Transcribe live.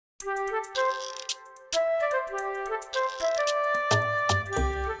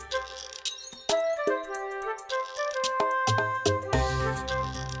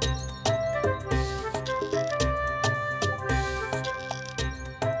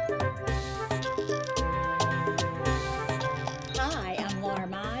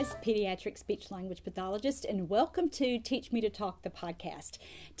Pediatric speech-language pathologist, and welcome to Teach Me to Talk, the podcast.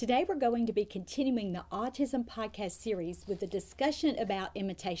 Today we're going to be continuing the Autism podcast series with a discussion about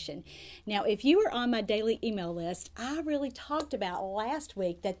imitation. Now, if you were on my daily email list, I really talked about last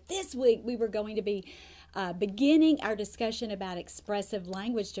week that this week we were going to be beginning our discussion about expressive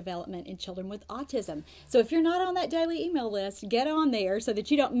language development in children with autism. So if you're not on that daily email list, get on there so that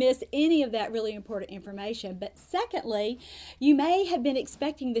you don't miss any of that really important information. But secondly, you may have been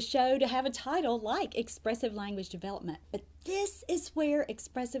expecting the show to have a title like Expressive Language Development, but this is where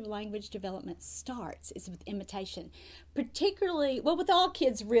expressive language development starts, is with imitation. Particularly, well, with all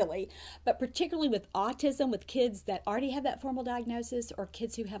kids really, but particularly with autism, with kids that already have that formal diagnosis or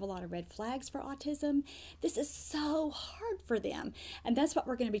kids who have a lot of red flags for autism. This is so hard for them. And that's what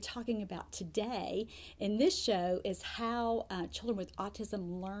we're going to be talking about today in this show, is how children with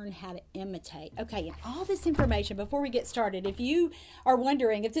autism learn how to imitate. Okay, and all this information, before we get started, if you are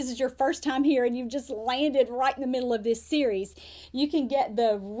wondering if this is your first time here and you've just landed right in the middle of this series, you can get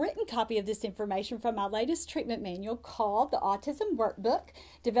the written copy of this information from my latest treatment manual called the Autism Workbook,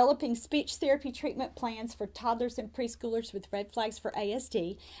 Developing Speech Therapy Treatment Plans for Toddlers and Preschoolers with Red Flags for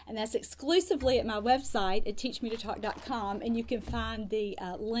ASD. And that's exclusively at my website at teachmetotalk.com, and you can find the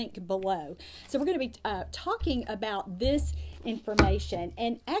link below. So we're going to be talking about this information.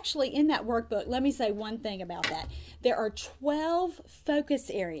 And actually in that workbook, let me say one thing about that. There are 12 focus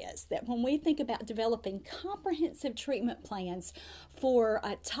areas that when we think about developing comprehensive treatment plans for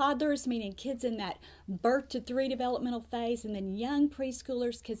toddlers, meaning kids in that birth to 3 developmental phase, and then young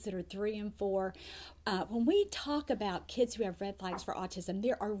preschoolers, kids that are 3 and 4. When we talk about kids who have red flags for autism,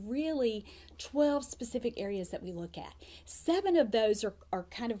 there are really 12 specific areas that we look at. 7 of those are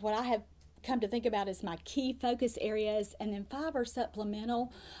kind of what I have come to think about as my key focus areas, and then 5 are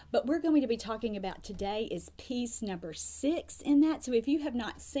supplemental. But we're going to be talking about today is piece number 6 in that. So if you have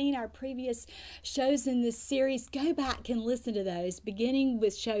not seen our previous shows in this series, go back and listen to those, beginning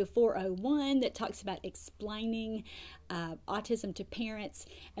with show 401 that talks about explaining autism to parents,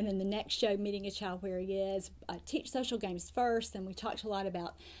 and then the next show, Meeting a Child Where He Is, Teach Social Games First. And we talked a lot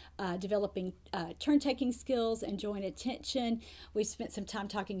about developing turn-taking skills and joint attention. We've spent some time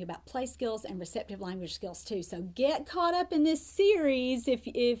talking about play skills and receptive language skills too. So get caught up in this series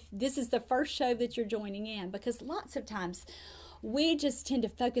if this is the first show that you're joining in, because lots of times we just tend to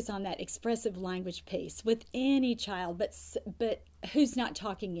focus on that expressive language piece with any child, but who's not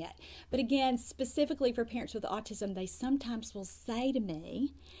talking yet. But again, specifically for parents with autism, they sometimes will say to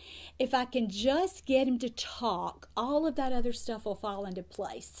me, if I can just get him to talk, all of that other stuff will fall into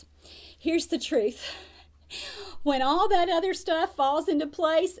place. Here's the truth. When all that other stuff falls into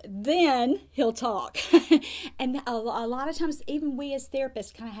place, then he'll talk. And a lot of times, even we as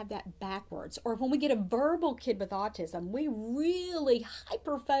therapists kind of have that backwards. Or when we get a verbal kid with autism, we really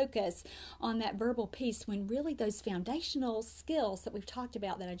hyper-focus on that verbal piece, when really those foundational skills that we've talked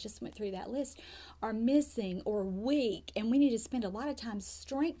about, that I just went through that list, are missing or weak. And we need to spend a lot of time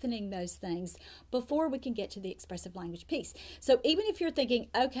strengthening those things before we can get to the expressive language piece. So even if you're thinking,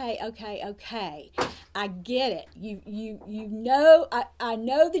 okay, I get it. You know, I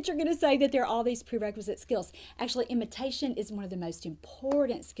know that you're going to say that there are all these prerequisite skills. Actually, imitation is one of the most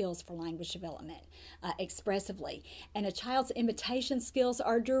important skills for language development, expressively. And a child's imitation skills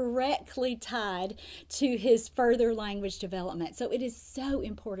are directly tied to his further language development. So it is so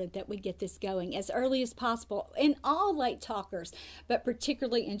important that we get this going as early as possible in all late talkers, but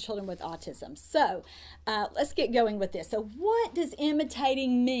particularly in children with autism. So let's get going with this. So what does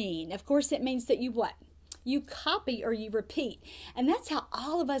imitating mean? Of course, it means that you what? You copy or you repeat. And that's how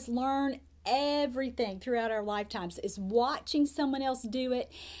all of us learn everything throughout our lifetimes, is watching someone else do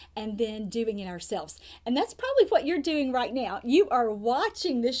it and then doing it ourselves. And that's probably what you're doing right now. You are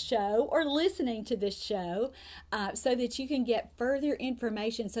watching this show or listening to this show so that you can get further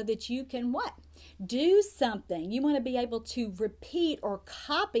information, so that you can what? Do something. You want to be able to repeat or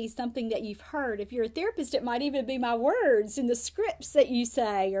copy something that you've heard. If you're a therapist, it might even be my words in the scripts that you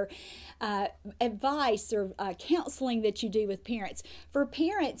say, or advice or counseling that you do with parents. For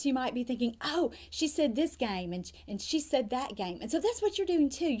parents, you might be thinking, oh, she said this game and she said that game. And so that's what you're doing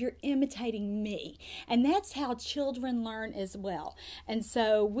too. You're imitating me. And that's how children learn as well. And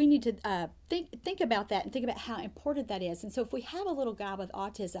so we need to think about that and think about how important that is. And so if we have a little guy with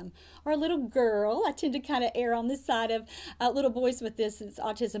autism or a little girl, I tend to kind of err on this side of little boys with this, since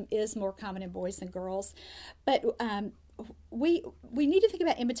autism is more common in boys than girls. But we need to think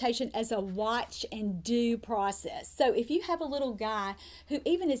about imitation as a watch and do process. So if you have a little guy who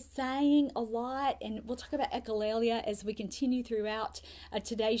even is saying a lot, and we'll talk about echolalia as we continue throughout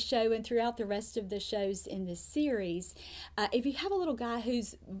today's show and throughout the rest of the shows in this series, if you have a little guy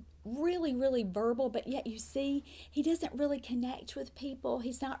who's really verbal, but yet you see he doesn't really connect with people,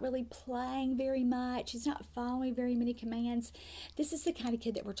 he's not really playing very much, he's not following very many commands, this is the kind of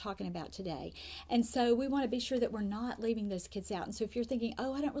kid that we're talking about today. And so we want to be sure that we're not leaving those kids out. And so if you're thinking,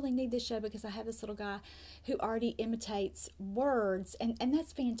 oh, I don't really need this show because I have this little guy who already imitates words, and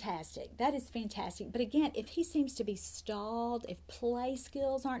that's fantastic, that is fantastic. But again, if he seems to be stalled, if play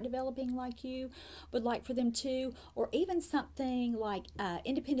skills aren't developing like you would like for them to, or even something like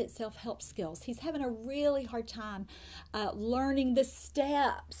independent self-help skills, he's having a really hard time learning the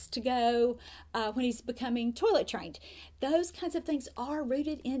steps to go when he's becoming toilet trained. Those kinds of things are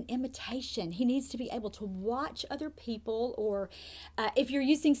rooted in imitation. He needs to be able to watch other people, or if you're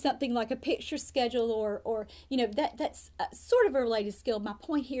using something like a picture schedule, or that's sort of a related skill. My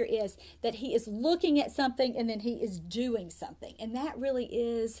point here is that he is looking at something and then he is doing something, and that really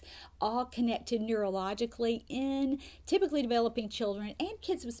is all connected neurologically in typically developing children and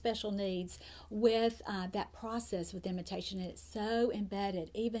kids with special needs with that process with imitation, and it's so embedded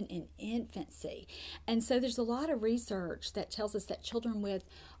even in infancy. And so there's a lot of research that tells us that children with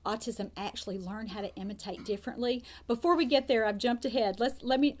autism actually learn how to imitate differently. Before we get there, I've jumped ahead.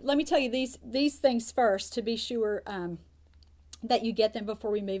 Let me tell you these things first to be sure that you get them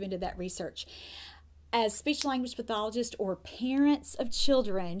before we move into that research. As speech language pathologists or parents of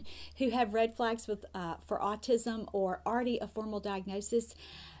children who have red flags for autism or already a formal diagnosis,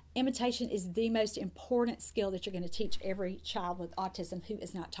 imitation is the most important skill that you're going to teach every child with autism who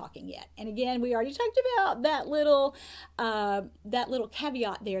is not talking yet. And again, we already talked about that little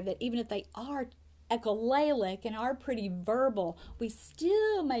caveat there, that even if they are echolalic and are pretty verbal, we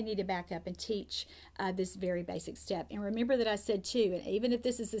still may need to back up and teach this very basic step. And remember that I said too, and even if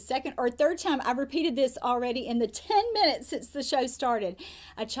this is the second or third time I've repeated this already in the 10 minutes since the show started,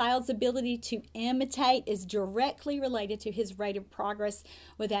 a child's ability to imitate is directly related to his rate of progress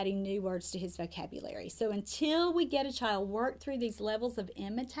with adding new words to his vocabulary. So until we get a child work through these levels of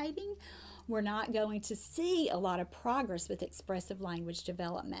imitating, we're not going to see a lot of progress with expressive language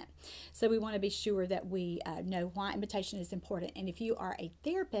development. So we want to be sure that we know why imitation is important. And if you are a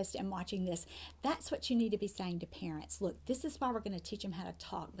therapist and watching this, that's what you need to be saying to parents. Look, this is why we're going to teach him how to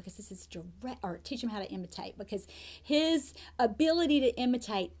talk, because this is teach him how to imitate, because his ability to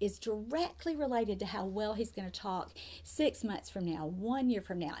imitate is directly related to how well he's going to talk 6 months from now, 1 year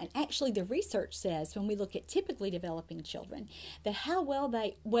from now. And actually the research says, when we look at typically developing children, that how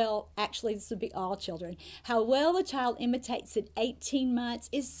well actually this would be all children, how well the child imitates at 18 months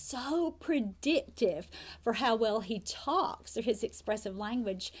is so predictive for how well he talks, or his expressive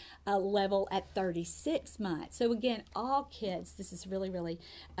language level at 36 months. So again, all kids, this is really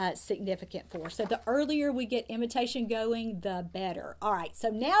significant for. So the earlier we get imitation going, the better. All right, so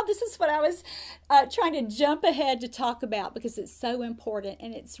now this is what I was trying to jump ahead to talk about, because it's so important,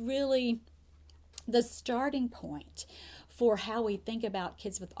 and it's really the starting point for how we think about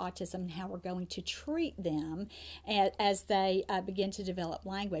kids with autism and how we're going to treat them as they begin to develop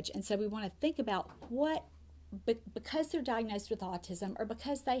language. And so we want to think about because they're diagnosed with autism, or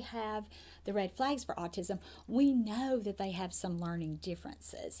because they have the red flags for autism, we know that they have some learning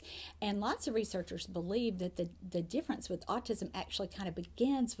differences. And lots of researchers believe that the difference with autism actually kind of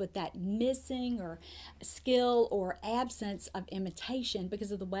begins with that missing or skill or absence of imitation,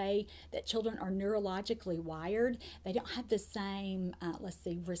 because of the way that children are neurologically wired. They don't have the same,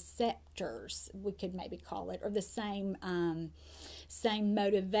 receptors, we could maybe call it, or the same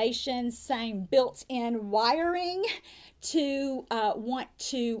motivation, same built-in wiring to want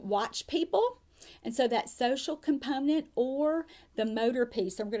to watch people. And so that social component or the motor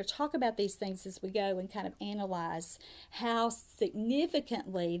piece, so I'm going to talk about these things as we go and kind of analyze how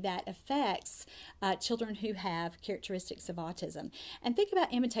significantly that affects children who have characteristics of autism. And think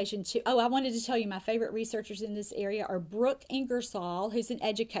about imitation too. Oh, I wanted to tell you my favorite researchers in this area are Brooke Ingersoll, who's an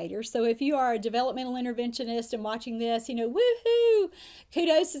educator. So if you are a developmental interventionist and watching this, woohoo!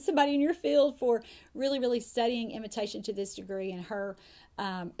 Kudos to somebody in your field for really studying imitation to this degree. And her,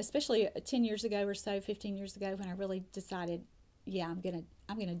 especially 10 years ago or so, 15 years ago, when I really decided, yeah, I'm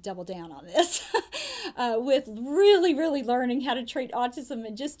I'm going to double down on this with really learning how to treat autism,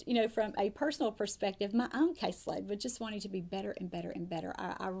 and just, from a personal perspective, my own caseload, but just wanting to be better and better and better.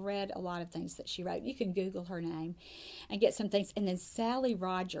 I read a lot of things that she wrote. You can Google her name and get some things. And then Sally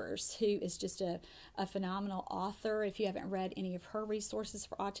Rogers, who is just a phenomenal author. If you haven't read any of her resources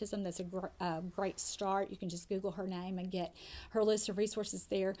for autism, that's a great start. You can just Google her name and get her list of resources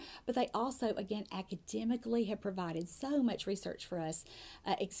there. But they also, again, academically have provided so much research for us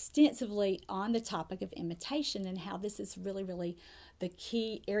extensively on the topic of imitation, and how this is really the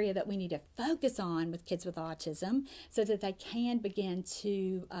key area that we need to focus on with kids with autism, so that they can begin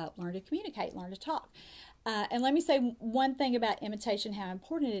to learn to communicate, learn to talk. And let me say one thing about imitation, how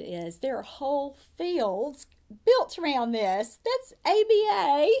important it is. There are whole fields built around this. That's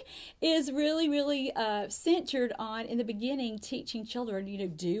ABA is really centered on, in the beginning, teaching children,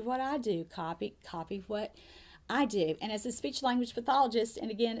 do what I do, copy what I do. And as a speech language pathologist, and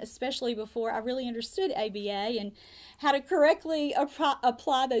again, especially before I really understood ABA and how to correctly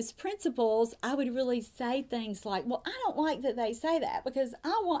apply those principles, I would really say things like, well, I don't like that they say that, because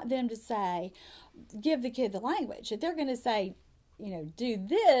I want them to say, give the kid the language. If they're going to say, do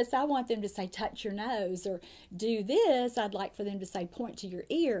this, I want them to say, touch your nose, or do this, I'd like for them to say, point to your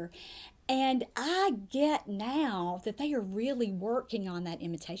ear. And I get now that they are really working on that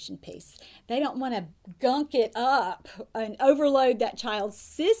imitation piece. They don't want to gunk it up and overload that child's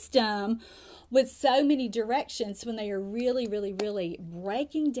system with so many directions, when they are really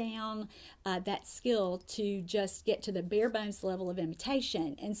breaking down that skill to just get to the bare bones level of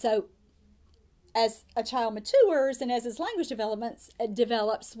imitation. And so, as a child matures and as his language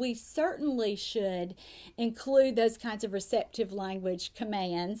develops, we certainly should include those kinds of receptive language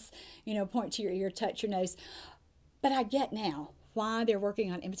commands, point to your ear, touch your nose. But I get now why they're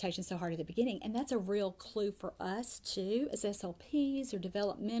working on imitation so hard at the beginning, and that's a real clue for us too, as SLPs or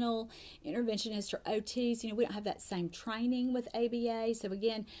developmental interventionists or OTs. We don't have that same training with ABA, so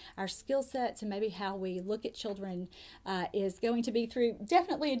again, our skill sets and maybe how we look at children is going to be through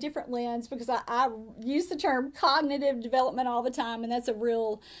definitely a different lens, because I use the term cognitive development all the time, and that's a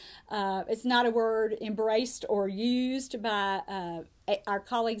real, it's not a word embraced or used by our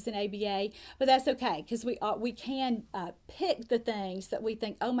colleagues in ABA, but that's okay, because we can pick the things that we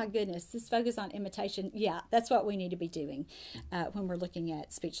think, oh my goodness, this focus on imitation, yeah, that's what we need to be doing when we're looking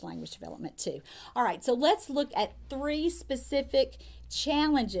at speech language development too. All right, so let's look at 3 specific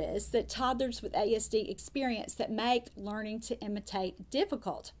challenges that toddlers with ASD experience that make learning to imitate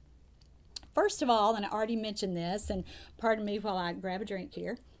difficult. First of all, and I already mentioned this, and pardon me while I grab a drink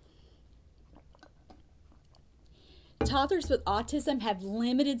here, toddlers with autism have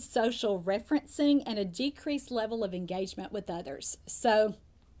limited social referencing and a decreased level of engagement with others. So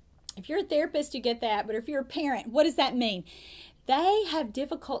if you're a therapist, you get that, but if you're a parent, what does that mean? They have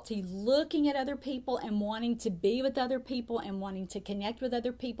difficulty looking at other people and wanting to be with other people and wanting to connect with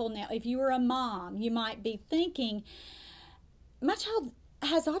other people. Now, if you are a mom, you might be thinking, my child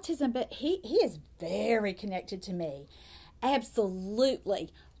has autism, but he is very connected to me.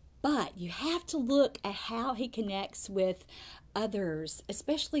 Absolutely. But you have to look at how he connects with others,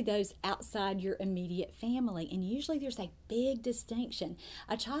 especially those outside your immediate family. And usually there's a big distinction.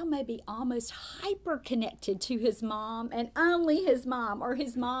 A child may be almost hyper connected to his mom and only his mom, or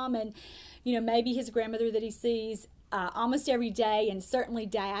his mom and, maybe his grandmother that he sees almost every day, and certainly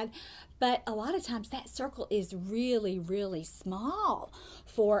dad. But a lot of times that circle is really small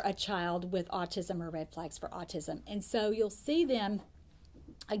for a child with autism or red flags for autism. And so you'll see them.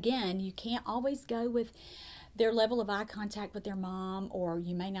 Again, you can't always go with their level of eye contact with their mom, or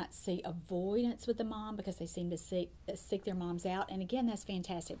you may not see avoidance with the mom because they seem to seek their moms out. And again, that's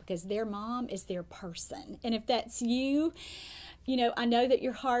fantastic, because their mom is their person. And if that's you, I know that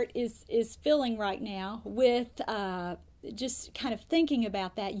your heart is filling right now with just kind of thinking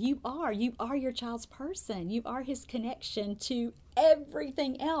about that. You are your child's person. You are his connection to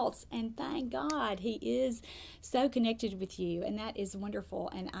everything else, and thank God he is so connected with you, and that is wonderful.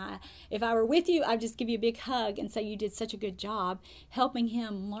 And if I were with you, I'd just give you a big hug and say you did such a good job helping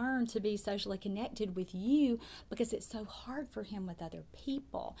him learn to be socially connected with you, because it's so hard for him with other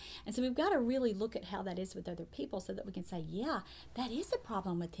people. And so we've got to really look at how that is with other people, so that we can say, yeah, that is a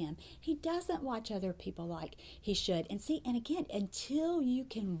problem with him. He doesn't watch other people like he should. And see, and again, until you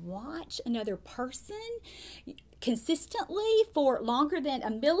can watch another person consistently for longer than a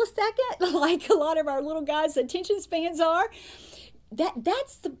millisecond, like a lot of our little guys' attention spans are,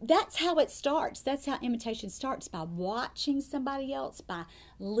 that's how it starts. That's how imitation starts, by watching somebody else, by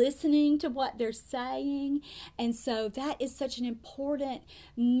listening to what they're saying. And so that is such an important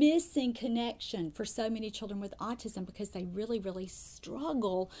missing connection for so many children with autism, because they really, really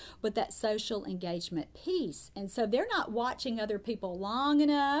struggle with that social engagement piece. And so they're not watching other people long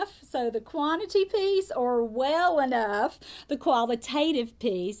enough, so the quantity piece, or well enough, the qualitative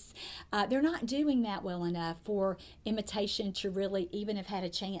piece. They're not doing that well enough for imitation to really even have had a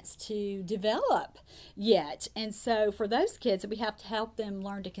chance to develop yet. And so for those kids, we have to help them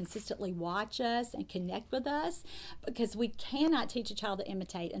learn to consistently watch us and connect with us, because we cannot teach a child to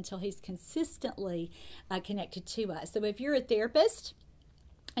imitate until he's consistently connected to us. So if you're a therapist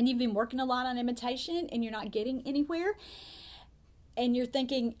and you've been working a lot on imitation and you're not getting anywhere, and you're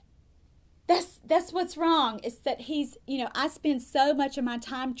thinking, that's what's wrong. It's that he's, I spend so much of my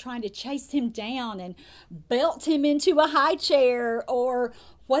time trying to chase him down and belt him into a high chair, or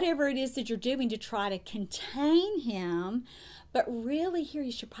whatever it is that you're doing to try to contain him. But really here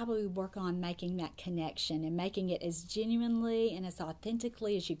you should probably work on making that connection and making it as genuinely and as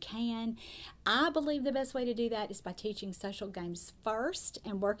authentically as you can. I believe the best way to do that is by teaching social games first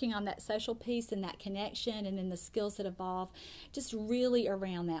and working on that social piece and that connection, and then the skills that evolve just really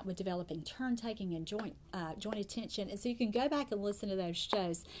around that, with developing turn taking and joint attention. And so you can go back and listen to those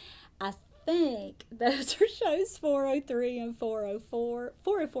shows. I think those are shows 403 and 404.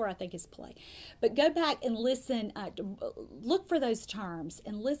 404 I think is play. But go back and listen, look for those terms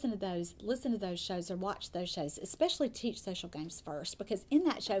and listen to those shows, or watch those shows. Especially teach social games first, because in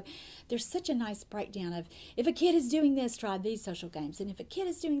that show there's such a nice breakdown of, if a kid is doing this, try these social games, and if a kid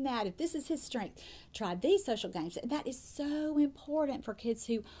is doing that, if this is his strength, try these social games. And that is so important for kids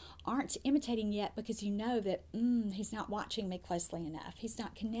who aren't imitating yet, because you know that he's not watching me closely enough, he's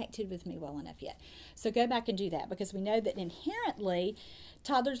not connected with me well enough yet. So go back and do that, because we know that inherently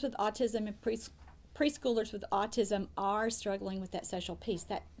toddlers with autism and preschoolers with autism are struggling with that social piece.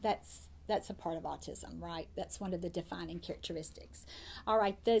 That's a part of autism, right? That's one of the defining characteristics. All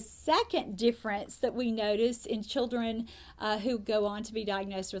right, the second difference that we notice in children who go on to be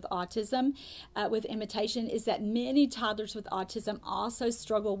diagnosed with autism with imitation is that many toddlers with autism also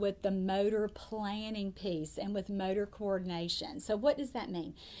struggle with the motor planning piece and with motor coordination. So what does that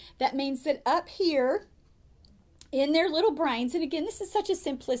mean? That means that up here in their little brains, and again, this is such a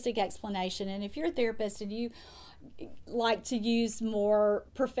simplistic explanation, and if you're a therapist and you like to use more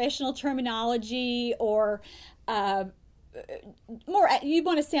professional terminology, or you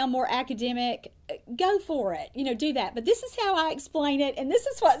want to sound more academic, go for it, do that. But this is how I explain it, and this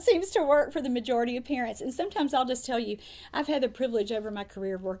is what seems to work for the majority of parents. And sometimes I'll just tell you, I've had the privilege over my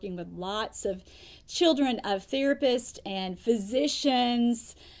career of working with lots of children of therapists and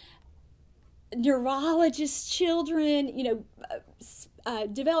physicians, neurologists' children,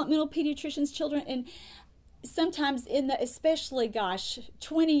 developmental pediatricians' children, and sometimes especially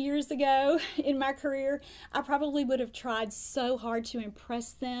 20 years ago in my career, I probably would have tried so hard to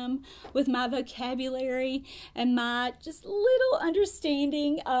impress them with my vocabulary and my just little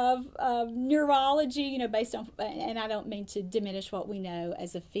understanding of neurology, based on, and I don't mean to diminish what we know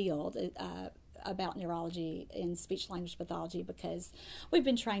as a field about neurology and speech language pathology, because we've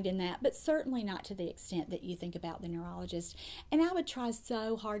been trained in that, but certainly not to the extent that you think about the neurologist. And I would try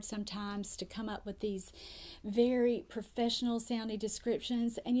so hard sometimes to come up with these very professional sounding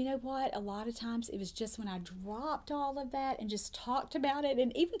descriptions, and you know what, a lot of times it was just when I dropped all of that and just talked about it,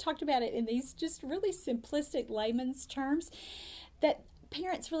 and even talked about it in these just really simplistic layman's terms, that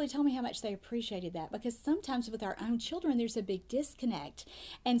parents really tell me how much they appreciated that, because sometimes with our own children there's a big disconnect.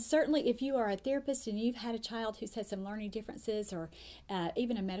 And certainly if you are a therapist and you've had a child who's had some learning differences, or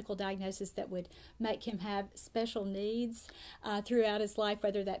even a medical diagnosis that would make him have special needs throughout his life,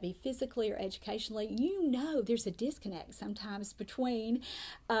 whether that be physically or educationally, there's a disconnect sometimes between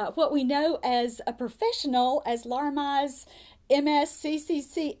what we know as a professional as Laramie's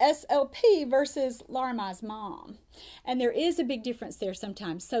MSCCCSLP versus Laramie's mom. And there is a big difference there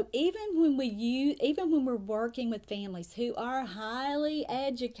sometimes. So even when we're working with families who are highly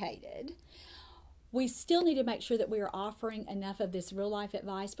educated, we still need to make sure that we are offering enough of this real life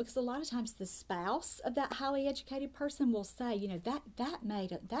advice, because a lot of times the spouse of that highly educated person will say,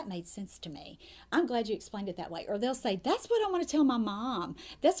 that made sense to me. I'm glad you explained it that way. Or they'll say, that's what I want to tell my mom.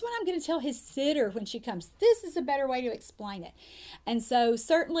 That's what I'm going to tell his sitter when she comes. This is a better way to explain it. And so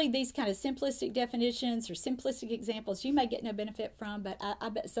certainly these kind of simplistic definitions or simplistic examples you may get no benefit from, but I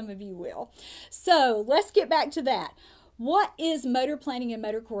bet some of you will. So let's get back to that. What is motor planning and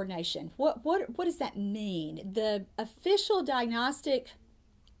motor coordination? What does that mean? The official diagnostic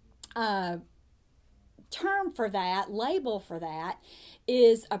term for that, label for that,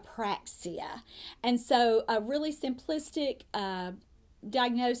 is apraxia. And so a really simplistic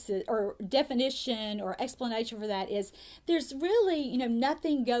diagnosis or definition or explanation for that is there's really,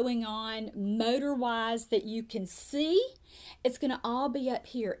 nothing going on motor wise that you can see. It's going to all be up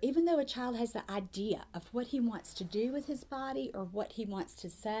here, even though a child has the idea of what he wants to do with his body or what he wants to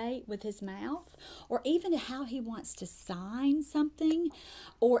say with his mouth, or even how he wants to sign something,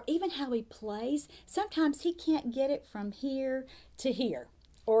 or even how he plays. Sometimes he can't get it from here to here,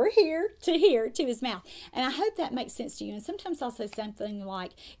 or here to his mouth. And I hope that makes sense to you. And sometimes I'll say something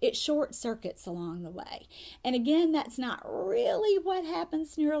like, it short circuits along the way. And again, that's not really what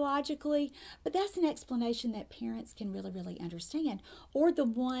happens neurologically, but that's an explanation that parents can really, really understand. Or the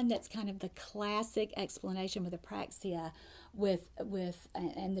one that's kind of the classic explanation with apraxia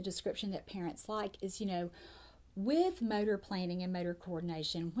and the description that parents like is, with motor planning and motor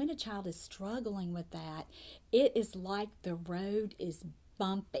coordination, when a child is struggling with that, it is like the road is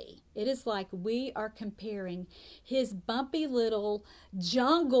bumpy. It is like we are comparing his bumpy little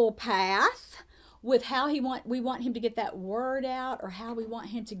jungle path with how we want him to get that word out, or how we want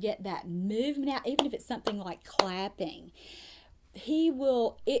him to get that movement out, even if it's something like clapping.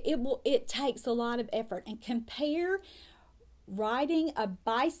 It takes a lot of effort. And compare riding a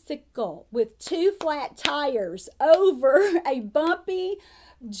bicycle with 2 flat tires over a bumpy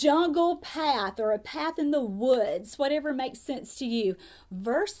jungle path or a path in the woods, whatever makes sense to you,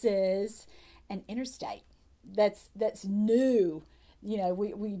 versus an interstate that's new.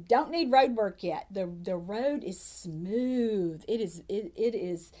 We don't need road work yet. The road is smooth. It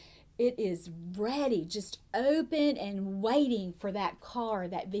is ready, just open and waiting for that car,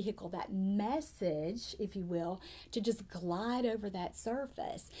 that vehicle, that message, if you will, to just glide over that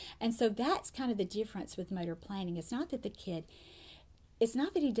surface. And so that's kind of the difference with motor planning. It's not that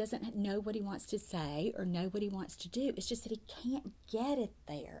he doesn't know what he wants to say or know what he wants to do. It's just that he can't get it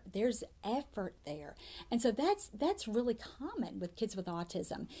there. There's effort there. And so that's really common with kids with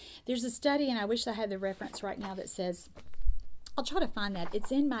autism. There's a study, and I wish I had the reference right now, that says, I'll try to find that. It's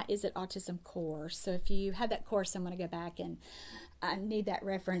in my Is It Autism course. So if you have that course, I'm going to go back and I need that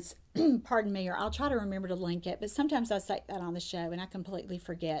reference. Pardon me, or I'll try to remember to link it. But sometimes I say that on the show and I completely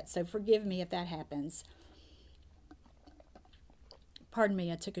forget. So forgive me if that happens. Pardon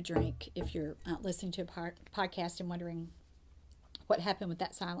me, I took a drink if you're listening to a podcast and wondering what happened with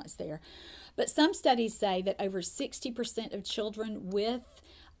that silence there. But some studies say that over 60% of children with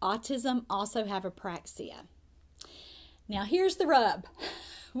autism also have apraxia. Now, here's the rub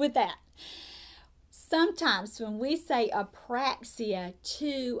with that. Sometimes when we say apraxia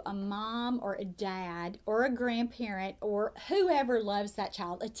to a mom or a dad or a grandparent or whoever loves that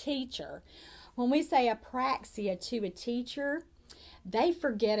child, a teacher, when we say apraxia to a teacher, they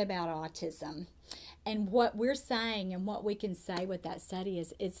forget about autism. And what we're saying and what we can say with that study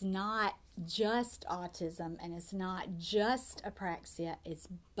is it's not just autism and it's not just apraxia, it's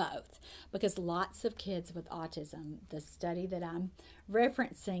both. Because lots of kids with autism, the study that I'm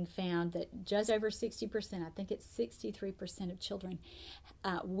referencing found that just over 60%, I think it's 63% of children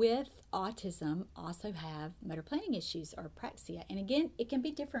with autism also have motor planning issues or apraxia. And again, it can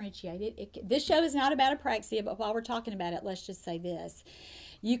be differentiated. This show is not about apraxia, but while we're talking about it, let's just say this.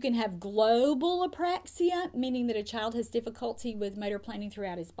 You can have global apraxia, meaning that a child has difficulty with motor planning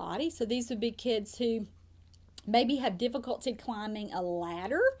throughout his body. So these would be kids who maybe have difficulty climbing a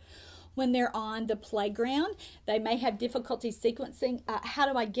ladder when they're on the playground. They may have difficulty sequencing.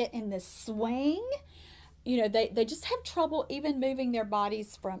 How do I get in this swing? They just have trouble even moving their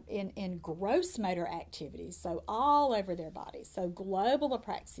bodies in gross motor activities, so all over their bodies. So global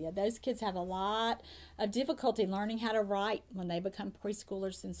apraxia, those kids have a lot of difficulty learning how to write when they become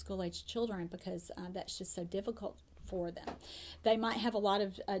preschoolers and school-age children because that's just so difficult for them. They might have a lot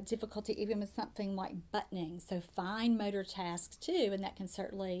of difficulty even with something like buttoning, so fine motor tasks too, and that can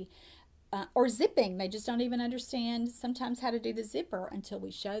certainly or zipping. They just don't even understand sometimes how to do the zipper until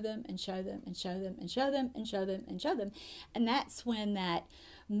we show them and show them and show them and show them and show them and show them. And that's when that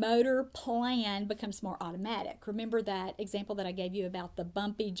motor plan becomes more automatic. Remember that example that I gave you about the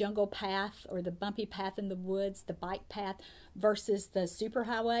bumpy jungle path or the bumpy path in the woods, the bike path versus the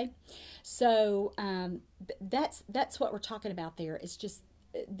superhighway? So that's what we're talking about there. It's just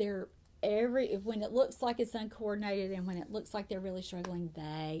when it looks like it's uncoordinated and when it looks like they're really struggling,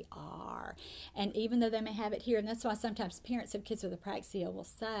 they are. And even though they may have it here, and that's why sometimes parents of kids with apraxia will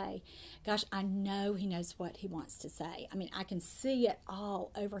say, gosh, I know he knows what he wants to say. I mean, I can see it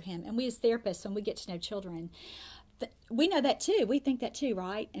all over him. And we as therapists, when we get to know children, we know that too. We think that too,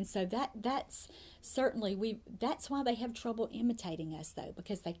 right? And so that's certainly that's why they have trouble imitating us, though,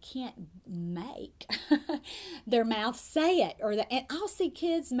 because they can't make their mouth say it. And I'll see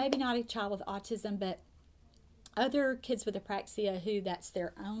kids, maybe not a child with autism, but other kids with apraxia who that's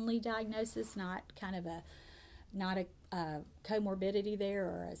their only diagnosis, not a comorbidity there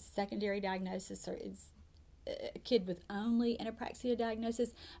or a secondary diagnosis, or it's a kid with only an apraxia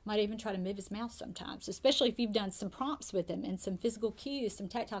diagnosis might even try to move his mouth sometimes, especially if you've done some prompts with him and some physical cues, some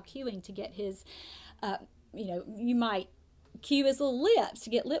tactile cueing to get his, you might cue his little lips to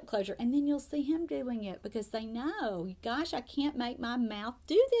get lip closure, and then you'll see him doing it because they know, gosh, I can't make my mouth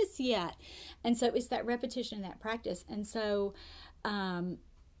do this yet. And so it's that repetition and that practice. And so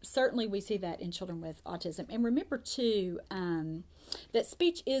certainly we see that in children with autism. And remember too, that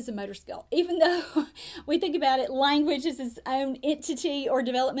speech is a motor skill. Even though we think about it, language is its own entity or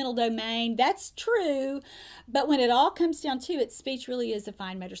developmental domain, that's true. But when it all comes down to it, speech really is a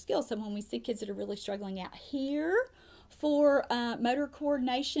fine motor skill. So when we see kids that are really struggling out here for motor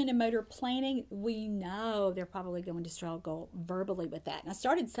coordination and motor planning, we know they're probably going to struggle verbally with that. And I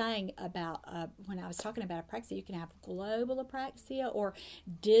started saying about, when I was talking about apraxia, you can have global apraxia or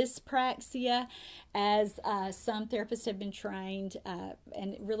dyspraxia, as some therapists have been trained,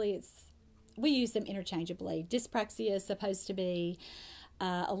 and really we use them interchangeably. Dyspraxia is supposed to be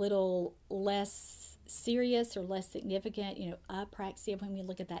a little less serious or less significant. Apraxia, when we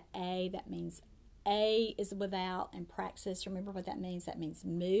look at that A, that means A is without, and praxis, remember what that means? That means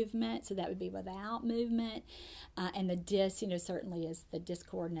movement, so that would be without movement. And the dys, certainly is the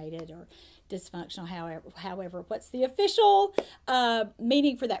discoordinated or dysfunctional, however, what's the official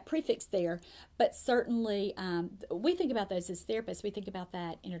meaning for that prefix there? But certainly, we think about those as therapists, we think about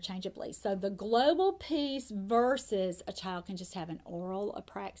that interchangeably. So the global piece versus a child can just have an oral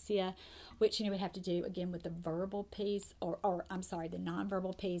apraxia, which we have to do again with the verbal piece, or the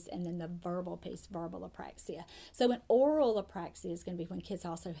nonverbal piece, and then the verbal piece, verbal apraxia. So an oral apraxia is going to be when kids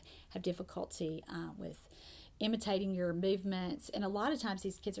also have difficulty with imitating your movements, and a lot of times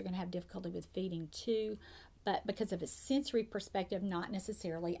these kids are going to have difficulty with feeding too, but because of a sensory perspective, not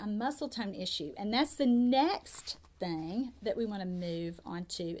necessarily a muscle tone issue. And that's the next thing that we want to move on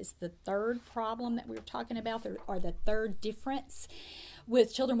to, is the third problem that we were talking about, or the third difference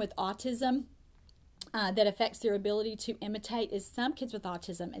with children with autism that affects their ability to imitate, is some kids with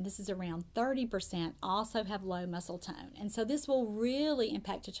autism, and this is around 30%, also have low muscle tone. And so this will really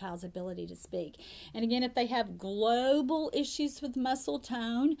impact a child's ability to speak. And again, if they have global issues with muscle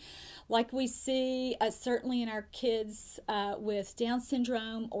tone, like we see certainly in our kids with Down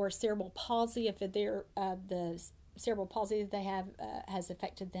syndrome or cerebral palsy, if they're the cerebral palsy that they have has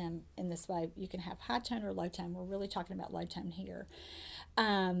affected them in this way, you can have high tone or low tone. We're really talking about low tone here.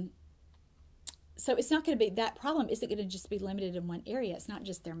 So it's not going to be, that problem isn't going to just be limited in one area. It's not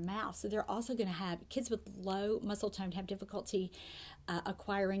just their mouth. So they're also going to have, kids with low muscle tone have difficulty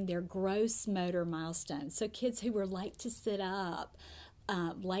acquiring their gross motor milestones. So kids who were late to sit up,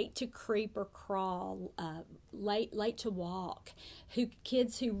 late to creep or crawl, late to walk,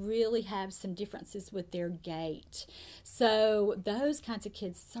 kids who really have some differences with their gait. So those kinds of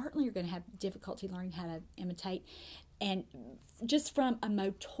kids certainly are going to have difficulty learning how to imitate. And just from a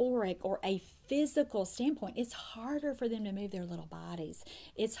motoric or a physical standpoint, it's harder for them to move their little bodies.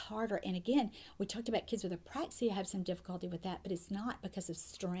 It's harder. And again, we talked about kids with apraxia have some difficulty with that, but it's not because of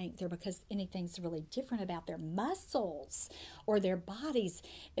strength or because anything's really different about their muscles or their bodies.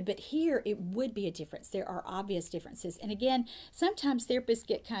 But here it would be a difference. There are obvious differences. And again, sometimes therapists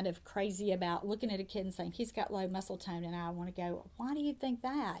get kind of crazy about looking at a kid and saying, he's got low muscle tone, and I want to go, why do you think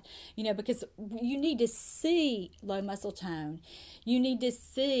that? Because you need to see low muscle tone. You need to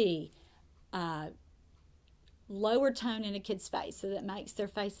see lower tone in a kid's face, so that makes their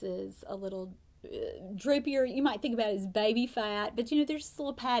faces a little droopier. You might think about it as baby fat, but they're just a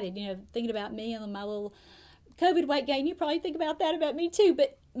little padded. Thinking about me and my little COVID weight gain, you probably think about that about me too.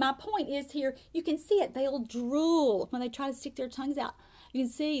 But my point is here, you can see it. They'll drool when they try to stick their tongues out. You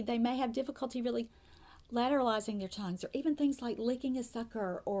can see they may have difficulty really lateralizing their tongues, or even things like licking a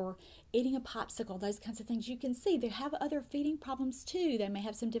sucker or eating a popsicle, those kinds of things. You can see they have other feeding problems too. They may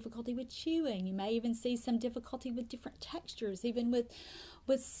have some difficulty with chewing. You may even see some difficulty with different textures, even with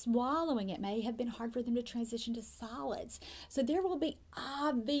swallowing. It may have been hard for them to transition to solids. So there will be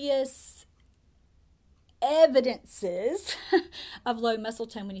obvious evidences of low muscle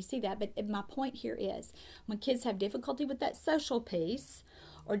tone when you see that. But my point here is, when kids have difficulty with that social piece,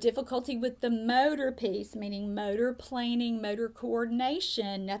 or difficulty with the motor piece, meaning motor planning, motor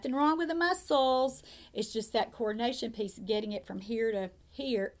coordination, nothing wrong with the muscles, it's just that coordination piece, getting it from here to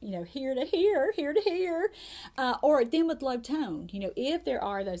here, here to here, here to here. Or then with low tone, if there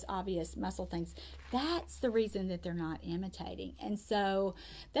are those obvious muscle things, that's the reason that they're not imitating. And so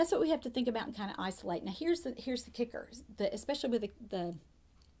that's what we have to think about and kind of isolate. Now, here's the kicker, especially with the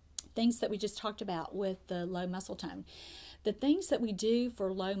things that we just talked about with the low muscle tone. The things that we do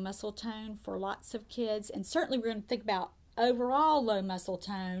for low muscle tone for lots of kids, and certainly we're going to think about overall low muscle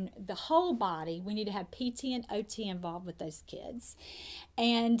tone, the whole body, we need to have PT and OT involved with those kids.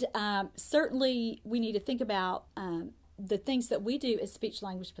 And certainly we need to think about the things that we do as speech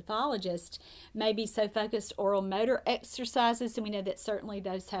language pathologists, maybe so focused oral motor exercises, and we know that certainly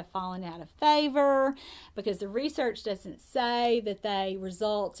those have fallen out of favor because the research doesn't say that they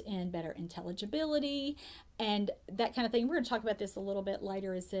result in better intelligibility and that kind of thing. We're going to talk about this a little bit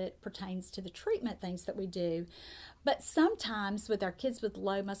later as it pertains to the treatment things that we do. But sometimes with our kids with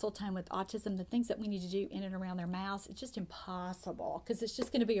low muscle tone with autism, the things that we need to do in and around their mouths, it's just impossible because it's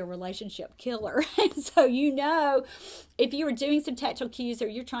just going to be a relationship killer. And so, if you are doing some tactile cues or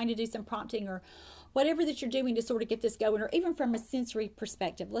you're trying to do some prompting or whatever that you're doing to sort of get this going, or even from a sensory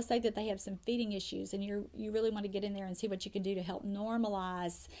perspective, let's say that they have some feeding issues and you really want to get in there and see what you can do to help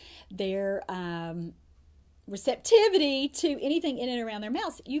normalize their receptivity to anything in and around their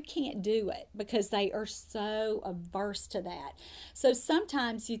mouths, you can't do it because they are so averse to that. So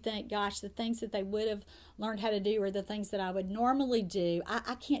sometimes you think, gosh, the things that they would have learned how to do or the things that I would normally do,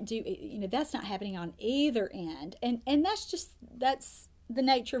 I can't do, that's not happening on either end. And that's the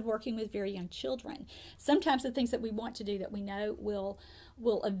nature of working with very young children. Sometimes the things that we want to do that we know will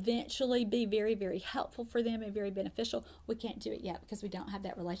eventually be very, very helpful for them and very beneficial, we can't do it yet because we don't have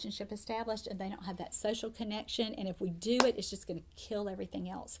that relationship established and they don't have that social connection. And if we do it, it's just going to kill everything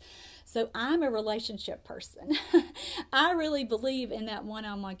else. So I'm a relationship person. I really believe in that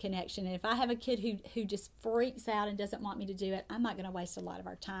one-on-one connection. And if I have a kid who just freaks out and doesn't want me to do it, I'm not going to waste a lot of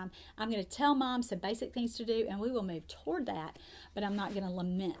our time. I'm going to tell mom some basic things to do and we will move toward that, but I'm not going to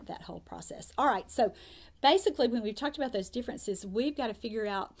lament that whole process. All right, so basically, when we've talked about those differences, we've got to figure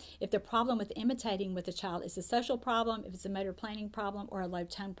out if the problem with imitating with a child is a social problem, if it's a motor planning problem, or a low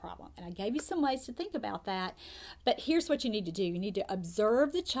tone problem. And I gave you some ways to think about that, but here's what you need to do. You need to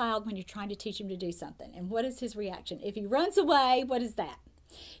observe the child when you're trying to teach him to do something. And what is his reaction? If he runs away, what is that?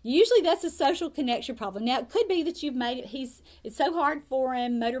 Usually that's a social connection problem. Now, it could be that you've made it, it's so hard for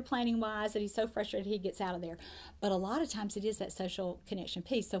him, motor planning wise, that he's so frustrated he gets out of there. But a lot of times it is that social connection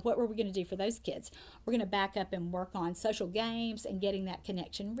piece. So what were we going to do for those kids? We're going to back up and work on social games and getting that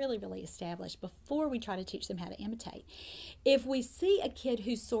connection really, really established before we try to teach them how to imitate. If we see a kid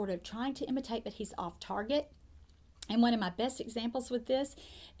who's sort of trying to imitate, but he's off target, and one of my best examples with this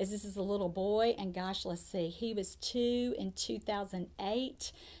is a little boy, and gosh, let's see, he was 2 in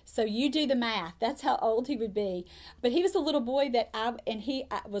 2008. So you do the math. That's how old he would be. But he was a little boy he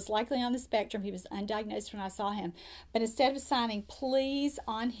was likely on the spectrum. He was undiagnosed when I saw him. But instead of signing please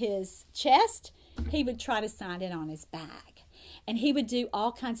on his chest, he would try to sign it on his back. And he would do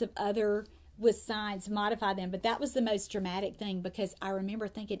all kinds of other with signs, modify them, but that was the most dramatic thing because I remember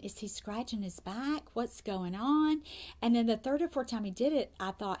thinking, is he scratching his back? What's going on? And then the third or fourth time he did it,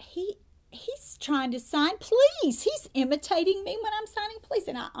 I thought, he's trying to sign please. He's imitating me when I'm signing please.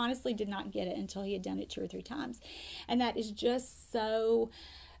 And I honestly did not get it until he had done it 2 or 3 times. And that is just so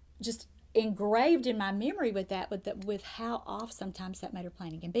engraved in my memory with how off sometimes that motor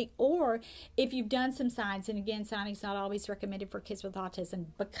planning can be. Or if you've done some signs, and again, signing's not always recommended for kids with autism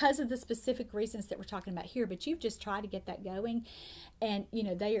because of the specific reasons that we're talking about here, but you've just tried to get that going, and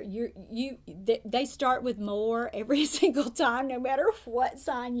they start with more every single time, no matter what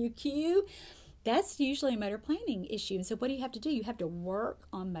sign you cue. That's usually a motor planning issue. And so what do you have to do? You have to work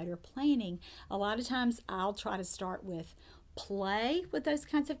on motor planning. A lot of times I'll try to start with play with those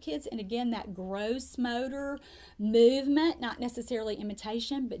kinds of kids, and again, that gross motor movement, not necessarily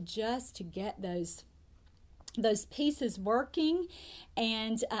imitation, but just to get those pieces working.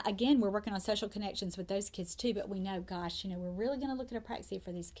 And again, we're working on social connections with those kids too, but we know, gosh, we're really going to look at apraxia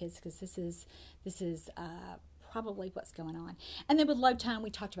for these kids because this is probably what's going on. And then with low tone, we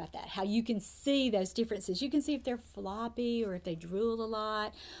talked about that, how you can see those differences. You can see if they're floppy or if they drool a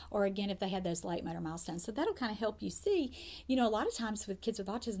lot, or again, if they had those late motor milestones. So that'll kind of help you see, a lot of times with kids with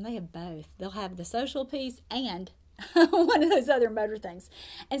autism, they have both. They'll have the social piece and one of those other motor things.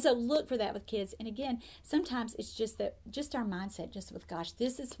 And so look for that with kids. And again, sometimes it's just our mindset, just with, gosh,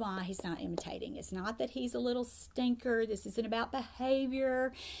 this is why he's not imitating. It's not that he's a little stinker. This isn't about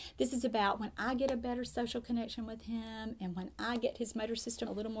behavior. This is about when I get a better social connection with him, and when I get his motor system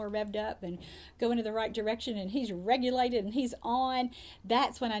a little more revved up and go into the right direction, and he's regulated and he's on,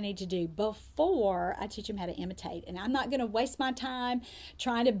 that's what I need to do before I teach him how to imitate. And I'm not going to waste my time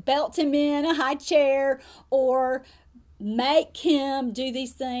trying to belt him in a high chair or make him do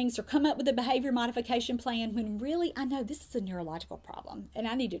these things or come up with a behavior modification plan when really I know this is a neurological problem and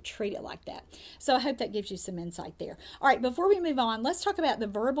I need to treat it like that. So I hope that gives you some insight there. All right, before we move on, let's talk about the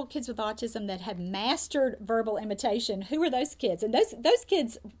verbal kids with autism that have mastered verbal imitation. Who are those kids? And those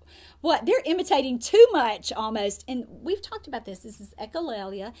kids, they're imitating too much almost. And we've talked about this. This is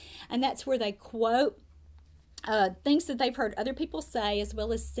echolalia, and that's where they quote things that they've heard other people say, as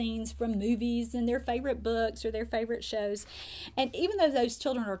well as scenes from movies and their favorite books or their favorite shows. And even though those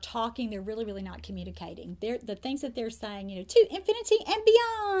children are talking, they're really, really not communicating. The things that they're saying, to infinity and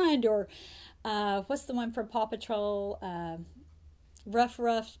beyond, or what's the one from Paw Patrol, rough,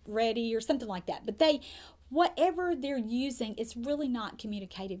 ready, or something like that. But whatever they're using, it's really not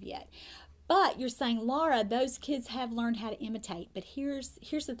communicative yet. But you're saying, Laura, those kids have learned how to imitate. But here's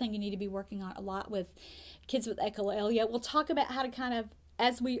the thing you need to be working on a lot with kids with echolalia. We'll talk about how to kind of,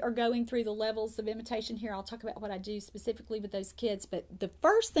 as we are going through the levels of imitation here, I'll talk about what I do specifically with those kids. But the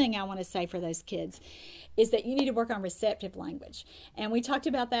first thing I want to say for those kids is that you need to work on receptive language. And we talked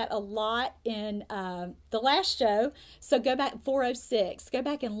about that a lot in the last show. So go back, 406, go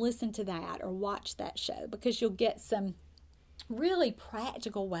back and listen to that or watch that show, because you'll get some really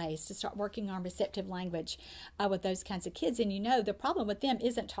practical ways to start working on receptive language with those kinds of kids. And the problem with them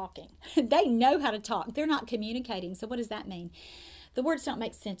isn't talking. They know how to talk. They're not communicating. So what does that mean? The words don't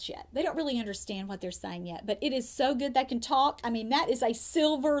make sense yet. They don't really understand what they're saying yet. But it is so good they can talk. I mean, that is a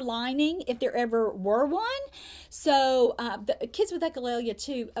silver lining if there ever were one. So the kids with echolalia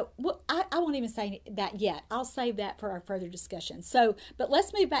too, I won't even say that yet. I'll save that for our further discussion. But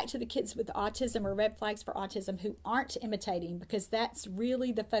let's move back to the kids with autism or red flags for autism who aren't imitating, because that's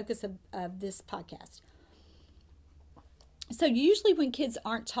really the focus of this podcast. So usually when kids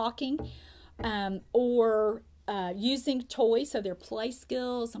aren't talking or using toys, so their play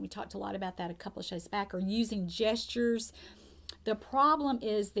skills, and we talked a lot about that a couple of shows back, or using gestures, the problem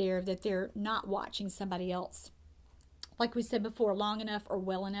is that they're not watching somebody else, like we said before, long enough or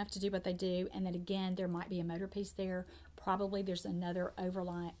well enough to do what they do. And then again, there might be a motor piece there. Probably there's another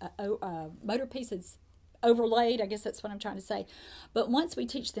motor piece that's overlaid. I guess that's what I'm trying to say. But once we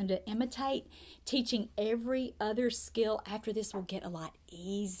teach them to imitate, teaching every other skill after this will get a lot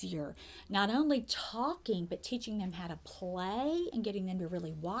easier. Not only talking, but teaching them how to play and getting them to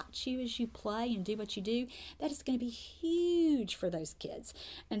really watch you as you play and do what you do. That is going to be huge for those kids.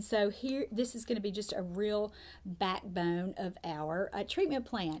 And so this is going to be just a real backbone of our treatment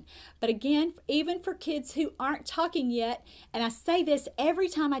plan. But again, even for kids who aren't talking yet, and I say this every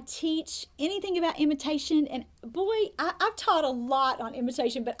time I teach anything about imitation, and boy, I've taught a lot on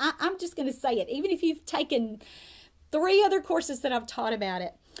imitation, but I'm just going to say it. Even if you've taken 3 other courses that I've taught about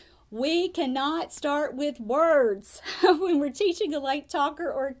it, we cannot start with words. When we're teaching a late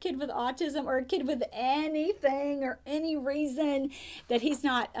talker or a kid with autism or a kid with anything or any reason that he's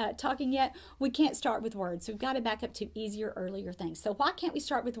not talking yet, we can't start with words. We've got to back up to easier, earlier things. So why can't we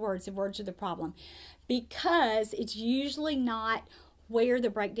start with words if words are the problem? Because it's usually not where the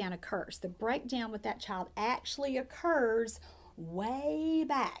breakdown occurs. The breakdown with that child actually occurs way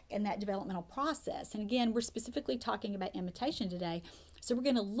back in that developmental process. And again, we're specifically talking about imitation today. So we're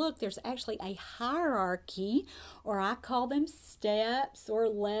going to look, there's actually a hierarchy, or I call them steps or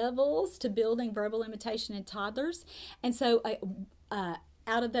levels to building verbal imitation in toddlers. And so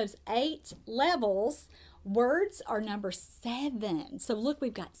out of those 8 levels, words are number 7. So look,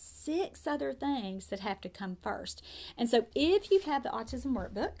 we've got 6 other things that have to come first. And so if you have the autism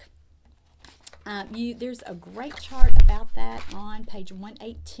workbook, there's a great chart about that on page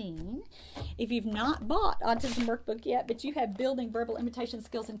 118. If you've not bought Autism Workbook yet, but you have Building Verbal Imitation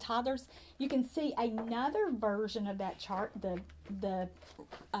Skills in Toddlers, you can see another version of that chart, the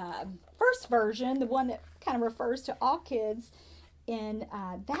first version, the one that kind of refers to all kids in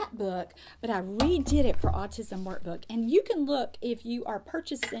that book, but I redid it for Autism Workbook. And you can look if you are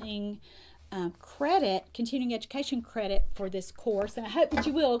purchasing continuing education credit for this course, and I hope that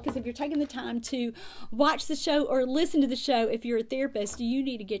you will, because if you're taking the time to watch the show or listen to the show, if you're a therapist, you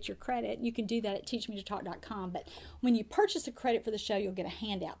need to get your credit. You can do that at teachmetotalk.com, but when you purchase a credit for the show, you'll get a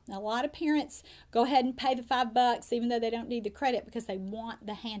handout. Now, a lot of parents go ahead and pay the $5, even though they don't need the credit, because they want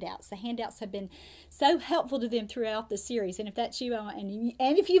the handouts. The handouts have been so helpful to them throughout the series, and if that's you, and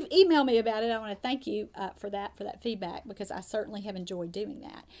if you've emailed me about it, I want to thank you for that feedback, because I certainly have enjoyed doing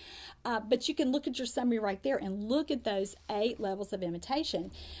that. But you can look at your summary right there and look at those 8 levels of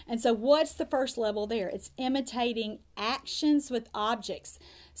imitation. And so what's the first level there? It's imitating actions with objects.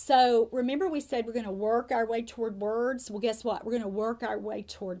 So remember we said we're going to work our way toward words? Well, guess what? We're going to work our way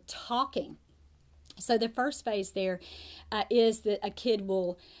toward talking. So the first phase there is that a kid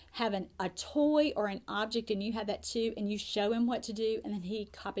will have a toy or an object, and you have that too, and you show him what to do, and then he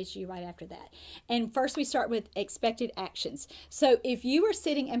copies you right after that. And first we start with expected actions. So if you are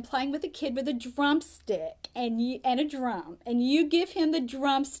sitting and playing with a kid with a drumstick and a drum, and you give him the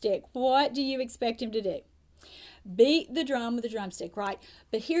drumstick, what do you expect him to do? Beat the drum with a drumstick, right?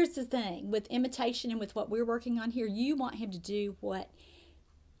 But here's the thing, with imitation and with what we're working on here, you want him to do what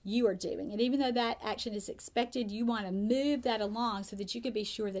you are doing. And even though that action is expected, you want to move that along so that you can be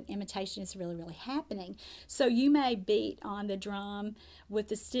sure that imitation is really, really happening. So you may beat on the drum with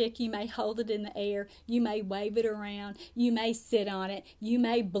the stick, you may hold it in the air, you may wave it around, you may sit on it, you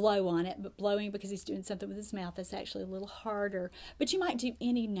may blow on it, but blowing because he's doing something with his mouth that's actually a little harder. But you might do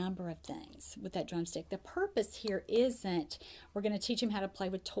any number of things with that drumstick. The purpose here isn't we're going to teach him how to play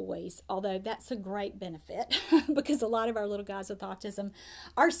with toys, although that's a great benefit because a lot of our little guys with autism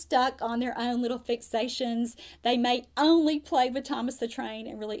are stuck on their own little fixations. They may only play with Thomas the Train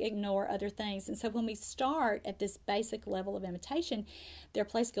and really ignore other things. And so when we start at this basic level of imitation, their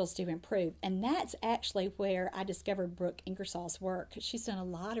play skills do improve. And that's actually where I discovered Brooke Ingersoll's work. She's done a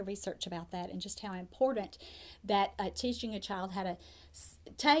lot of research about that and just how important that teaching a child how to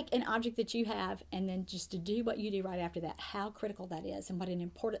take an object that you have and then just to do what you do right after that, how critical that is and what an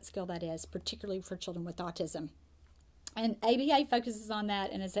important skill that is, particularly for children with autism. And ABA focuses on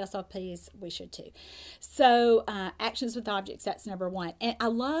that, and as SLPs, we should too. So actions with objects, that's number 1. And I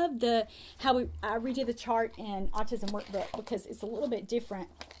love how I redid the chart in Autism Workbook because it's a little bit different.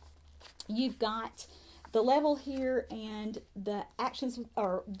 You've got the level here and the actions,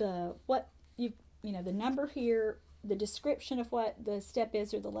 or the number here, the description of what the step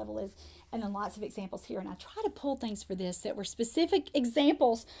is or the level is, and then lots of examples here. And I try to pull things for this that were specific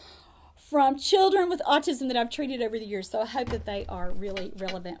examples from children with autism that I've treated over the years. So I hope that they are really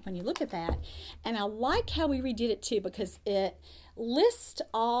relevant when you look at that. And I like how we redid it too because it lists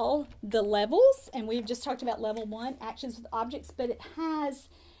all the levels. And we've just talked about level 1, actions with objects, but it has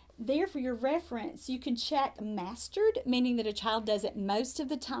there for your reference, you can check mastered, meaning that a child does it most of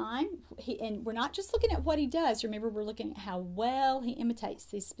the time. And we're not just looking at what he does. Remember, we're looking at how well he imitates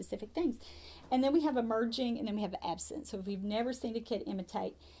these specific things. And then we have emerging, and then we have absent. So if we've never seen a kid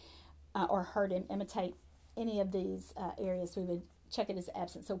imitate or heard him imitate any of these areas, we would check it as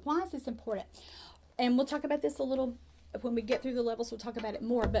absent. So why is this important? And we'll talk about this a little when we get through the levels. We'll talk about it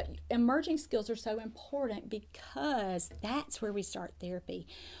more, but emerging skills are so important because that's where we start therapy.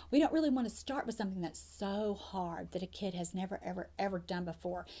 We don't really want to start with something that's so hard that a kid has never, ever done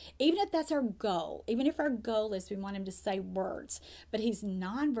before. Even if that's our goal, even if our goal is we want him to say words, but he's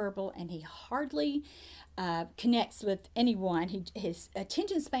nonverbal and he hardly connects with anyone. His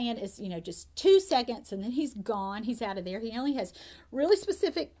attention span is, just 2 seconds and then he's gone. He's out of there. He only has really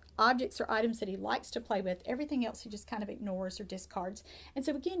specific objects or items that he likes to play with. Everything else he just kind of ignores or discards. And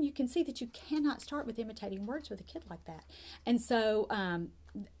so again, you can see that you cannot start with imitating words with a kid like that. And so,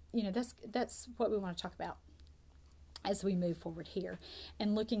 that's what we want to talk about as we move forward here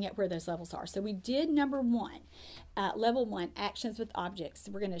and looking at where those levels are. So we did number 1, level 1, actions with objects.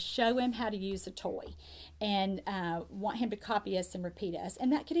 We're going to show him how to use a toy and want him to copy us and repeat us.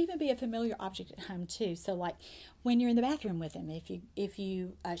 And that could even be a familiar object at home too. So like when you're in the bathroom with him, if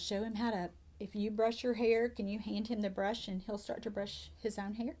you show him how to, if you brush your hair, can you hand him the brush and he'll start to brush his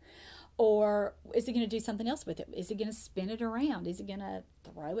own hair? Or is he going to do something else with it? Is he going to spin it around? Is he going to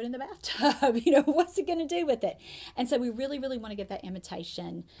throw it in the bathtub? What's he going to do with it? And so we really, really want to get that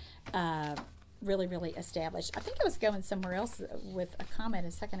imitation really, really established. I think I was going somewhere else with a comment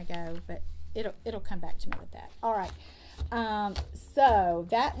a second ago, but it'll come back to me with that. All right. So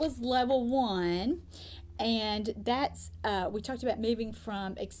that was level 1. And that's, we talked about moving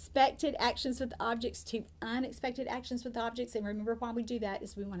from expected actions with objects to unexpected actions with objects. And remember, why we do that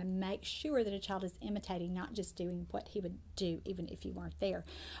is we want to make sure that a child is imitating, not just doing what he would do even if you weren't there.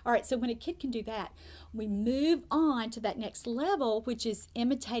 All right, so when a kid can do that, we move on to that next level, which is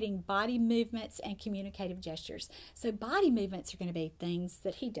imitating body movements and communicative gestures. So body movements are going to be things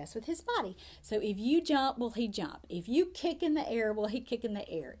that he does with his body. So if you jump, will he jump? If you kick in the air, will he kick in the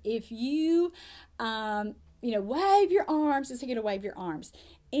air? If you wave your arms, is he going to wave your arms?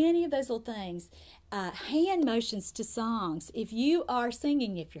 Any of those little things. Hand motions to songs. If you are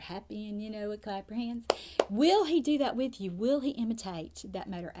singing, if you're happy and clap your hands, will he do that with you? Will he imitate that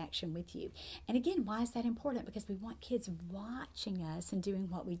motor action with you? And again, why is that important? Because we want kids watching us and doing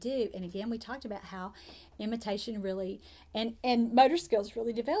what we do. And again, we talked about how imitation really, and motor skills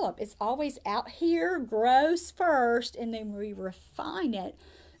really develop. It's always out here, gross first, and then we refine it.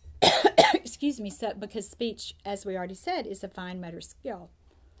 Excuse me, so because speech, as we already said, is a fine motor skill.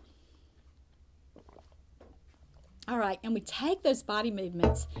 All right, and we take those body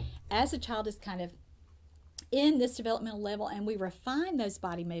movements as a child is kind of in this developmental level, and we refine those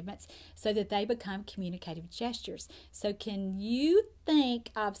body movements so that they become communicative gestures. So can you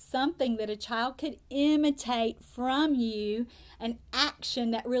think of something that a child could imitate from you, an action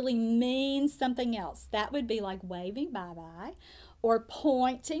that really means something else? That would be like waving bye-bye. Or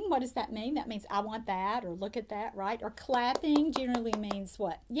pointing, what does that mean? That means I want that, or look at that, right? Or clapping generally means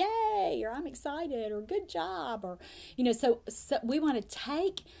what? Yay, or I'm excited, or good job, or, so we want to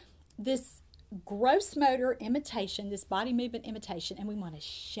take this gross motor imitation, this body movement imitation, and we want to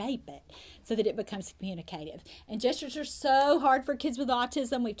shape it so that it becomes communicative. And gestures are so hard for kids with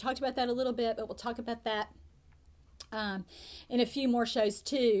autism. We've talked about that a little bit, but we'll talk about that in a few more shows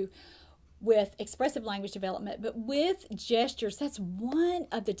too, with expressive language development. But with gestures, that's one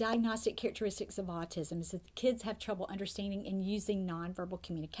of the diagnostic characteristics of autism, is that kids have trouble understanding and using nonverbal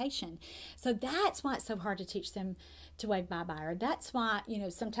communication. So that's why it's so hard to teach them to wave bye-bye, or that's why,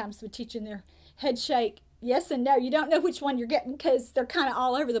 sometimes we're teaching their head shake yes and no. You don't know which one you're getting because they're kind of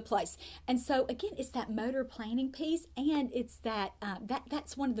all over the place. And so again, it's that motor planning piece, and it's that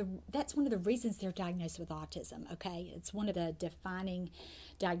that's one of the reasons they're diagnosed with autism. Okay, it's one of the defining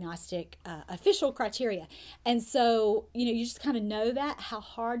diagnostic official criteria. And so you just kind of know that how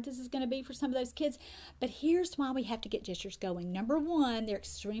hard this is going to be for some of those kids. But here's why we have to get gestures going. Number one, they're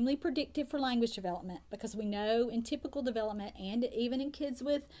extremely predictive for language development, because we know in typical development and even in kids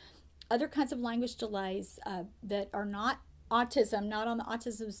with other kinds of language delays that are not autism, not on the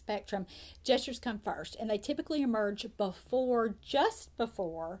autism spectrum, gestures come first, and they typically emerge just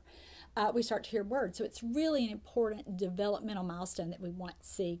before we start to hear words. So it's really an important developmental milestone that we want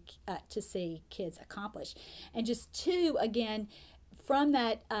to see kids accomplish. And just two, again, from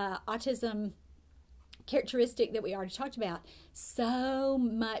that autism characteristic that we already talked about, so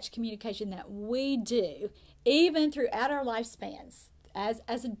much communication that we do, even throughout our lifespans,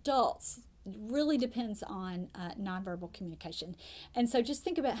 as adults, really depends on nonverbal communication. And so just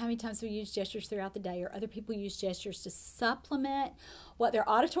think about how many times we use gestures throughout the day, or other people use gestures to supplement what their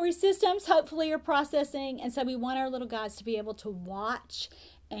auditory systems hopefully are processing. And so we want our little guys to be able to watch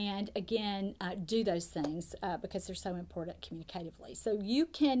and, again, do those things because they're so important communicatively. So you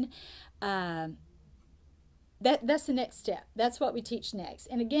can... That's the next step. That's what we teach next.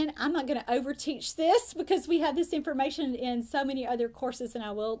 And again, I'm not going to over-teach this because we have this information in so many other courses, and I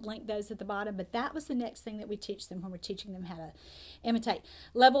will link those at the bottom. But that was the next thing that we teach them when we're teaching them how to imitate.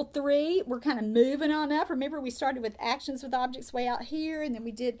 Level 3, we're kind of moving on up. Remember, we started with actions with objects way out here, and then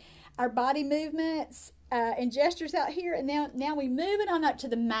we did our body movements and gestures out here, and now we move it on up to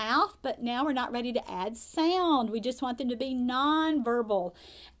the mouth, but now we're not ready to add sound. We just want them to be non-verbal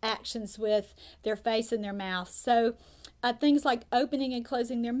actions with their face and their mouth. So things like opening and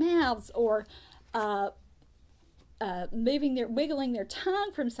closing their mouths, or wiggling their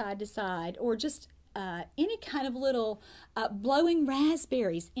tongue from side to side, or just any kind of little blowing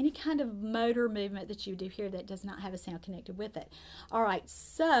raspberries, any kind of motor movement that you do here that does not have a sound connected with it. All right,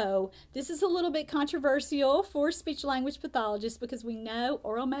 so this is a little bit controversial for speech language pathologists, because we know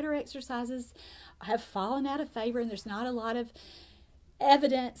oral motor exercises have fallen out of favor, and there's not a lot of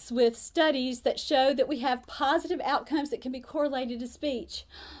evidence with studies that show that we have positive outcomes that can be correlated to speech.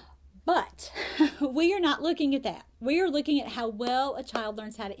 But we are not looking at that. We are looking at how well a child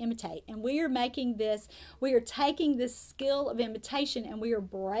learns how to imitate. And we are taking this skill of imitation, and we are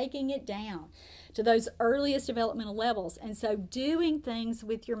breaking it down to those earliest developmental levels. And so doing things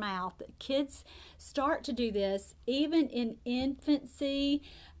with your mouth, kids start to do this even in infancy,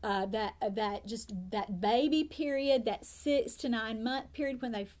 that baby period, that 6 to 9 month period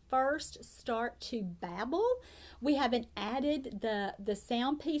when they first start to babble. We haven't added the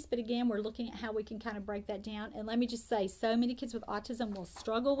sound piece, but again, we're looking at how we can kind of break that down. And let me just say, so many kids with autism will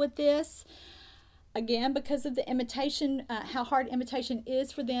struggle with this. Again, because of the imitation, how hard imitation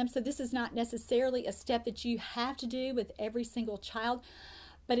is for them. So this is not necessarily a step that you have to do with every single child,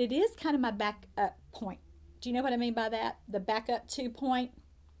 but it is kind of my backup point. Do you know what I mean by that? The backup to point.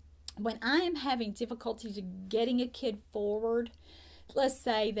 When I am having difficulty to getting a kid forward, let's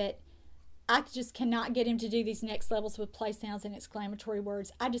say that I just cannot get him to do these next levels with play sounds and exclamatory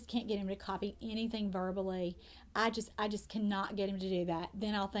words. I just can't get him to copy anything verbally. I just cannot get him to do that.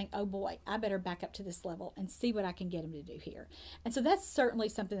 Then I'll think, oh boy, I better back up to this level and see what I can get him to do here. And so that's certainly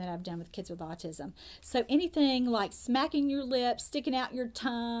something that I've done with kids with autism. So anything like smacking your lips, sticking out your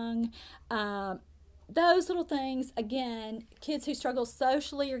tongue, those little things, again, kids who struggle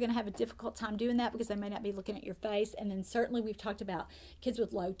socially are going to have a difficult time doing that because they may not be looking at your face. And then certainly we've talked about kids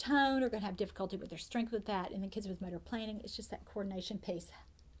with low tone are going to have difficulty with their strength with that. And then kids with motor planning, it's just that coordination piece.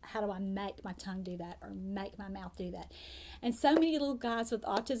 How do I make my tongue do that or make my mouth do that? And so many little guys with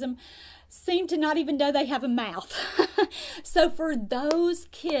autism seem to not even know they have a mouth. So for those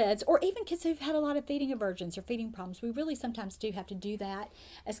kids, or even kids who've had a lot of feeding aversions or feeding problems, we really sometimes do have to do that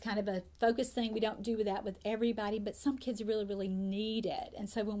as kind of a focus thing. We don't do that with everybody, but some kids really, really need it. And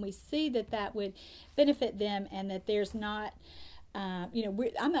so when we see that that would benefit them and that there's not,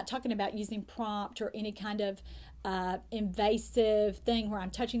 I'm not talking about using prompt or any kind of invasive thing where I'm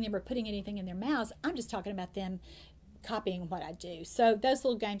touching them or putting anything in their mouths. I'm just talking about them copying what I do. So those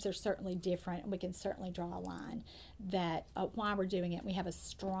little games are certainly different, and we can certainly draw a line that why we're doing it. We have a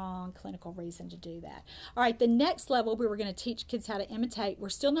strong clinical reason to do that. All right, the next level where we're going to teach kids how to imitate, we're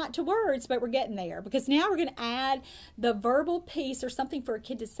still not to words, but we're getting there, because now we're going to add the verbal piece or something for a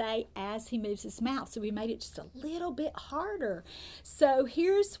kid to say as he moves his mouth. So we made it just a little bit harder. So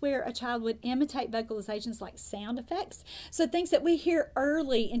here's where a child would imitate vocalizations like sound effects. So things that we hear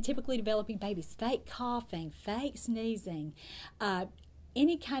early in typically developing babies: fake coughing, fake sneezing,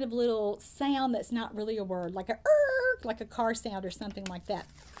 any kind of little sound that's not really a word, like a car sound or something like that.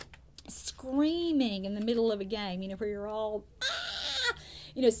 Screaming in the middle of a game, where you're all,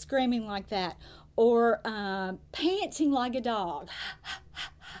 screaming like that. Or panting like a dog.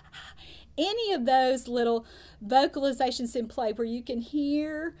 Any of those little vocalizations in play where you can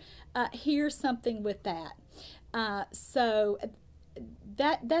hear something with that. So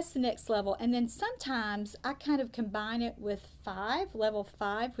that's the next level. And then sometimes I kind of combine it with level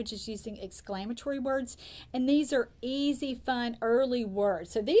 5, which is using exclamatory words. And these are easy, fun, early words.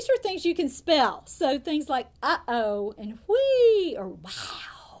 So these are things you can spell. So things like uh-oh and whee or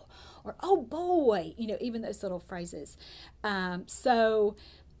wow or oh boy, even those little phrases. And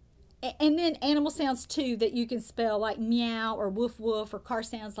then animal sounds too that you can spell, like meow or woof woof, or car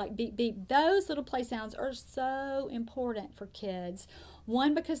sounds like beep beep. Those little play sounds are so important for kids.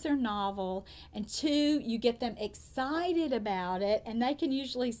 1, because they're novel, and 2, you get them excited about it, and they can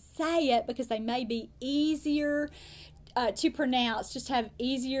usually say it because they may be easier to pronounce, just have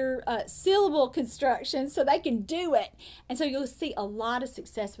easier syllable construction, so they can do it. And so you'll see a lot of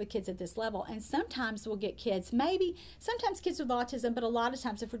success with kids at this level. And sometimes we'll get kids, sometimes kids with autism, but a lot of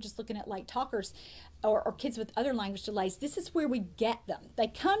times if we're just looking at late talkers or kids with other language delays, this is where we get them. They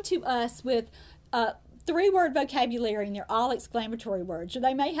come to us with 3-word vocabulary, and they're all exclamatory words. Or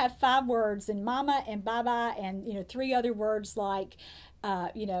they may have 5 words and mama and bye-bye and 3 other words like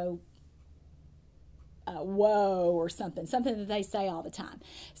whoa or something that they say all the time.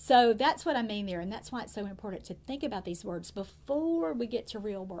 So that's what I mean there, and that's why it's so important to think about these words before we get to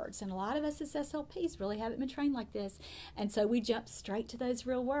real words. And a lot of us as SLPs really haven't been trained like this, and so we jump straight to those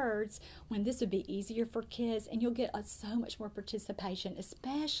real words when this would be easier for kids, and you'll get so much more participation,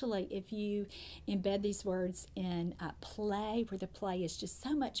 especially if you embed these words in play, where the play is just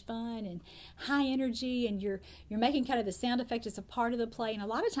so much fun and high energy, and you're making kind of the sound effect as a part of the play. And a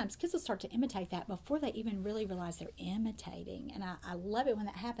lot of times kids will start to imitate that before they even really realize they're imitating. And I love it when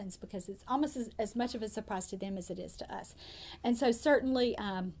that happens, because it's almost as much of a surprise to them as it is to us. And so certainly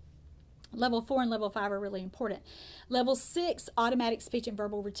level 4 and level 5 are really important. Level 6, automatic speech and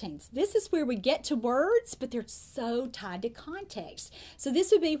verbal routines. This is where we get to words, but they're so tied to context. So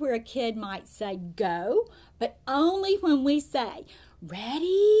this would be where a kid might say go, but only when we say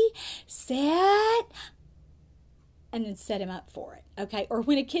ready, set, and then set him up for it, okay? Or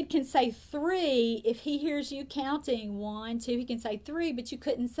when a kid can say 3, if he hears you counting 1, 2, he can say 3, but you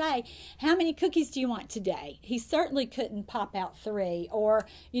couldn't say, how many cookies do you want today? He certainly couldn't pop out 3, or,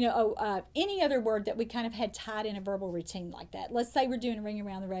 any other word that we kind of had tied in a verbal routine like that. Let's say we're doing a Ring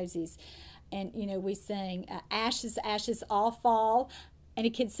Around the Rosies, and, we sing, ashes, ashes all fall, and a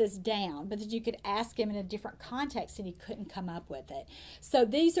kid says down, but that you could ask him in a different context and he couldn't come up with it. So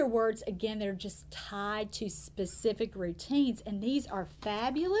these are words, again, that are just tied to specific routines, and these are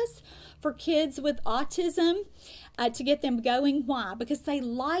fabulous for kids with autism to get them going. Why? Because they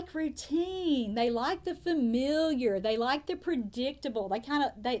like routine. They like the familiar. They like the predictable.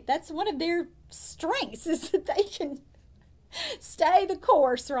 That's one of their strengths, is that they can stay the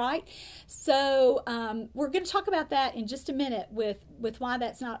course, right? So we're going to talk about that in just a minute with why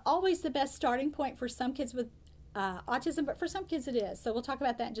that's not always the best starting point for some kids with autism, but for some kids it is. So we'll talk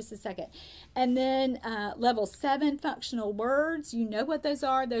about that in just a second. And then level 7, functional words. You know what those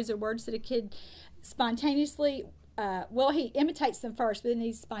are. Those are words that a kid spontaneously he imitates them first, but then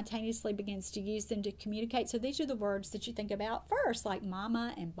he spontaneously begins to use them to communicate. So these are the words that you think about first, like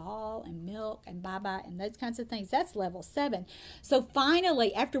mama and ball and milk and bye-bye and those kinds of things. That's level 7. So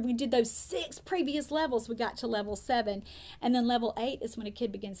finally, after we did those 6 previous levels, we got to level 7. And then level 8 is when a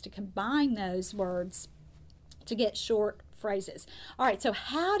kid begins to combine those words to get short phrases. All right, so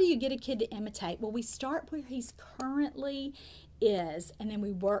how do you get a kid to imitate? Well, we start where he's currently is, and then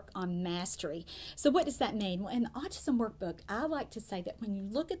we work on mastery. So what does that mean? Well, in the autism workbook, I like to say that when you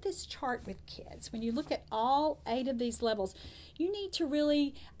look at this chart with kids, when you look at all 8 of these levels, you need to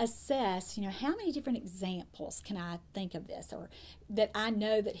really assess, how many different examples can I think of this, or that I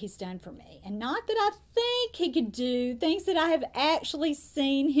know that he's done for me, and not that I think he could do, things that I have actually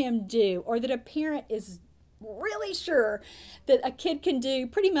seen him do, or that a parent is really sure that a kid can do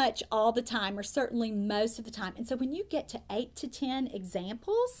pretty much all the time, or certainly most of the time. And so when you get to 8 to 10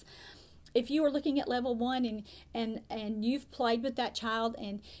 examples, if you are looking at level 1 and you've played with that child,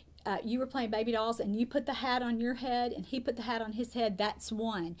 and you were playing baby dolls, and you put the hat on your head and he put the hat on his head, that's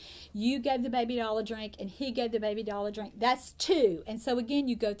 1. You gave the baby doll a drink and he gave the baby doll a drink, that's 2. And so again,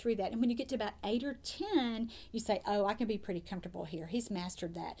 you go through that, and when you get to about 8 or 10, you say, oh, I can be pretty comfortable here, he's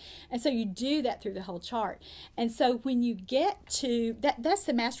mastered that. And so you do that through the whole chart. And so when you get to that's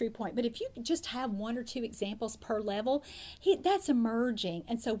the mastery point. But if you just have 1 or 2 examples per level, that's emerging.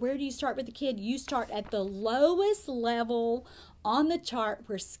 And so where do you start with the kid? You start at the lowest level on the chart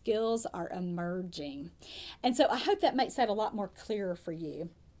where skills are emerging. And so I hope that makes that a lot more clearer for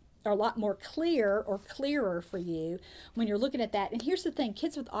you, or a lot more clear or clearer for you when you're looking at that. And here's the thing,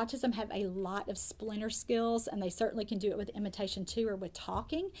 kids with autism have a lot of splinter skills, and they certainly can do it with imitation too, or with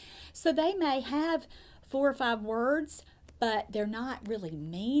talking. So they may have 4 or 5 words, but they're not really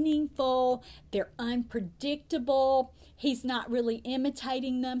meaningful, they're unpredictable. He's not really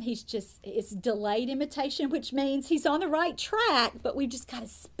imitating them. It's delayed imitation, which means he's on the right track, but we've just got to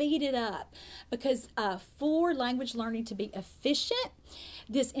speed it up, because for language learning to be efficient,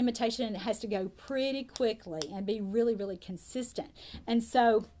 this imitation has to go pretty quickly and be really, really consistent. And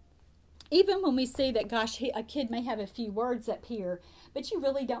so even when we see that, gosh, a kid may have a few words up here, but you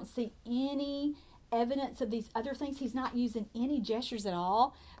really don't see any evidence of these other things, he's not using any gestures at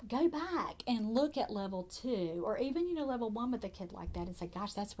all, go back and look at level 2, or even level 1 with a kid like that, and say,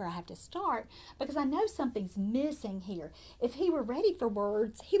 gosh, that's where I have to start, because I know something's missing here. If he were ready for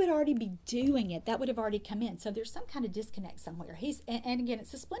words, he would already be doing it. That would have already come in. So there's some kind of disconnect somewhere. And again,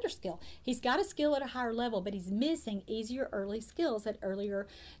 it's a splinter skill. He's got a skill at a higher level, but he's missing easier early skills at earlier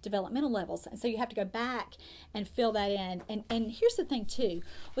developmental levels. And so you have to go back and fill that in. And here's the thing too,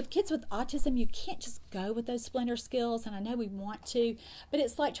 with kids with autism, you can't just go with those splinter skills, and I know we want to, but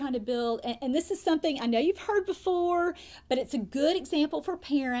it's like trying to build, and this is something I know you've heard before, but it's a good example for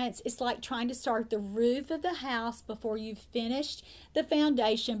parents. It's like trying to start the roof of the house before you've finished the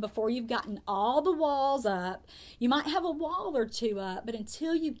foundation, before you've gotten all the walls up. You might have a wall or 2 up, but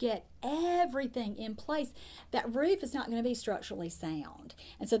until you get everything in place, that roof is not going to be structurally sound.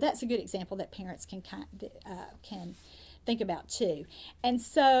 And so that's a good example that parents can think about too. And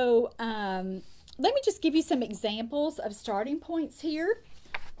so let me just give you some examples of starting points here,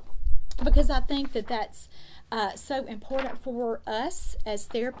 because I think that that's so important for us as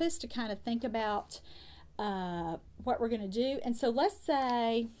therapists to kind of think about what we're going to do. And so let's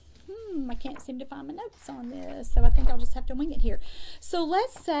say, I can't seem to find my notes on this, so I think I'll just have to wing it here. So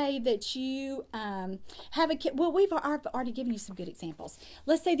let's say that you have a kid. Well, I've already given you some good examples.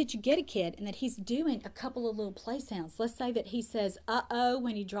 Let's say that you get a kid and that he's doing a couple of little play sounds. Let's say that he says uh-oh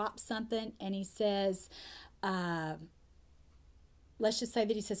when he drops something, and he says let's just say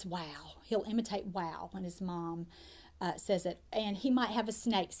that he says wow. He'll imitate wow when his mom says it, and he might have a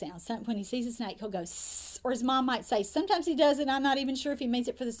snake sound. When he sees a snake, he'll go sss, or his mom might say, sometimes he does it, I'm not even sure if he means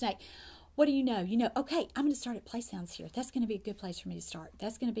it for the snake. What do you know? You know, okay, I'm going to start at play sounds here. That's going to be a good place for me to start.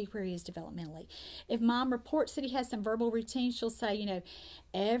 That's going to be where he is developmentally. If mom reports that he has some verbal routines, she'll say, you know,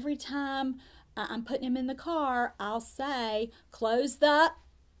 every time I'm putting him in the car, I'll say, close the,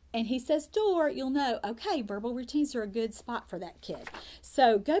 and he says door, you'll know, okay, verbal routines are a good spot for that kid.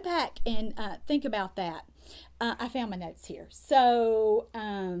 So go back and think about that. I found my notes here. So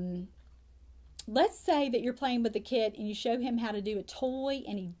let's say that you're playing with a kid and you show him how to do a toy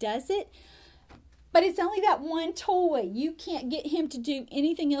and he does it, but it's only that one toy. You can't get him to do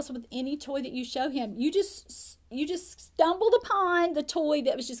anything else with any toy that you show him. You just stumbled upon the toy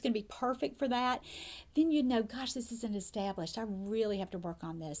that was just going to be perfect for that. Then you'd know, gosh, this isn't established. I really have to work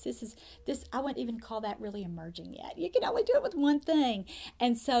on this. This I wouldn't even call that really emerging yet. You can only do it with one thing.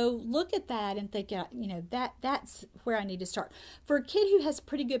 And so look at that and think, you know, that's where I need to start. For a kid who has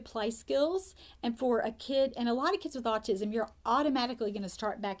pretty good play skills, and for a kid, and a lot of kids with autism, you're automatically going to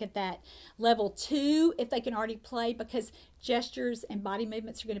start back at that level 2 if they can already play, because gestures and body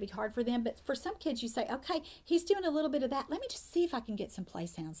movements are going to be hard for them. But for some kids, you say, okay, he's doing a little bit of that. Let me just see if I can get some play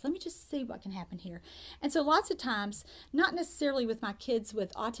sounds. Let me just see what can happen here. And so lots of times, not necessarily with my kids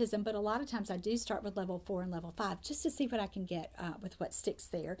with autism, but a lot of times I do start with level 4 and level 5 just to see what I can get with what sticks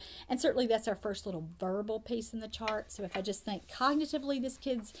there. And certainly that's our first little verbal piece in the chart. So if I just think cognitively, this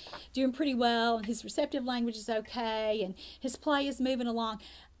kid's doing pretty well and his receptive language is okay and his play is moving along,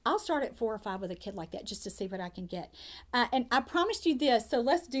 I'll start at 4 or 5 with a kid like that just to see what I can get. And I promised you this, so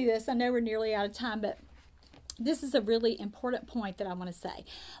let's do this. I know we're nearly out of time, but this is a really important point that I want to say.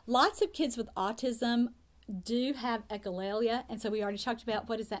 Lots of kids with autism do have echolalia, and so we already talked about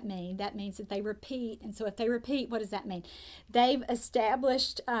what does that mean. That means that they repeat, and so if they repeat, what does that mean? They've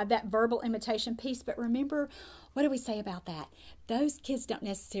established that verbal imitation piece, but remember, what do we say about that? Those kids don't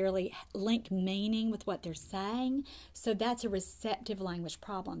necessarily link meaning with what they're saying, so that's a receptive language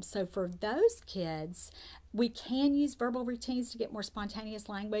problem. So for those kids, we can use verbal routines to get more spontaneous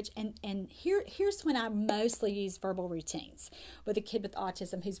language, and here's when I mostly use verbal routines with a kid with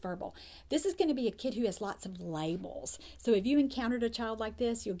autism who's verbal. This is going to be a kid who has lots of labels. So if you encountered a child like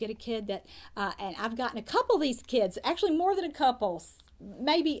this, you'll get a kid that, and I've gotten a couple of these kids, actually more than a couple,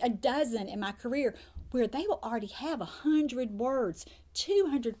 maybe a dozen in my career, where they will already have 100 words,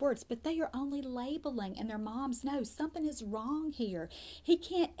 200 words, but they are only labeling, and their moms know something is wrong here. He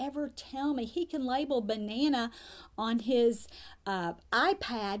can't ever tell me. He can label banana on his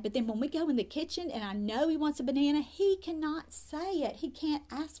iPad, but then when we go in the kitchen and I know he wants a banana, he cannot say it. He can't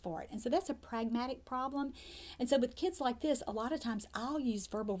ask for it. And so that's a pragmatic problem. And so with kids like this, a lot of times I'll use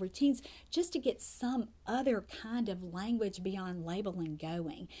verbal routines just to get some other kind of language beyond labeling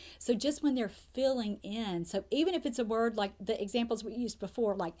going. So just when they're filling in, so even if it's a word like the examples we used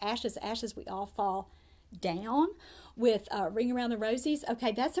before, like ashes, ashes, we all fall down, with ring around the rosies.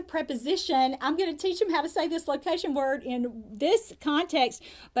 Okay, that's a preposition. I'm going to teach him how to say this location word in this context,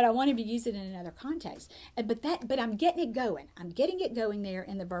 but I want him to use it in another context. But I'm getting it going. I'm getting it going there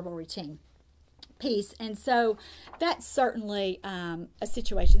in the verbal routine piece. And so that's certainly a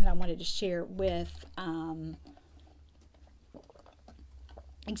situation that I wanted to share with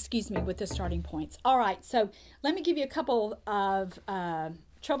with the starting points. All right, so let me give you a couple of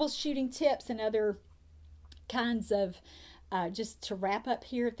troubleshooting tips and other kinds of, just to wrap up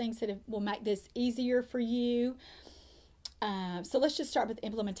here, things that will make this easier for you. So let's just start with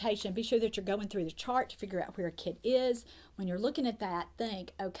implementation. Be sure that you're going through the chart to figure out where a kid is. When you're looking at that,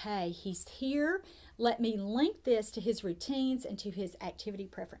 think, okay, he's here. Let me link this to his routines and to his activity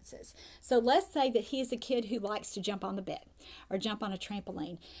preferences. So let's say that he is a kid who likes to jump on the bed or jump on a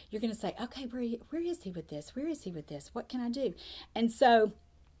trampoline. You're going to say, okay, where is he with this? Where is he with this? What can I do? And so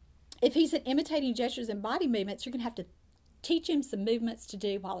if he's imitating gestures and body movements, you're going to have to teach him some movements to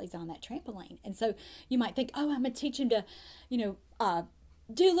do while he's on that trampoline. And so you might think, oh, I'm going to teach him to,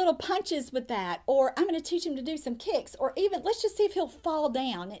 do little punches with that, or I'm going to teach him to do some kicks, or even let's just see if he'll fall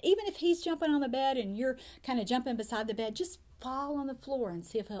down. And even if he's jumping on the bed and you're kind of jumping beside the bed, just fall on the floor and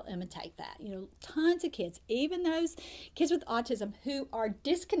see if he'll imitate that. Tons of kids, even those kids with autism who are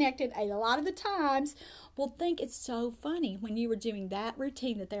disconnected a lot of the times, will think it's so funny when you were doing that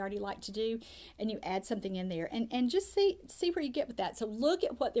routine that they already like to do and you add something in there, and just see where you get with that. So look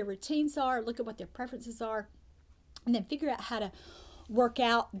at what their routines are, look at what their preferences are, and then figure out how to work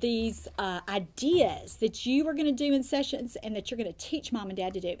out these ideas that you are going to do in sessions and that you're going to teach mom and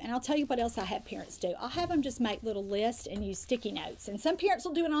dad to do. And I'll tell you what else I have parents do. I'll have them just make little lists and use sticky notes. And some parents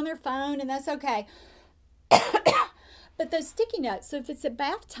will do it on their phone, and that's okay. But those sticky notes, so if it's a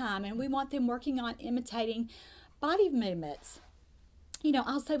bath time and we want them working on imitating Body movements. You know,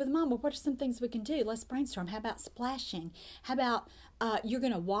 I'll say with Mom, well, what are some things we can do? Let's brainstorm. How about splashing? How about you're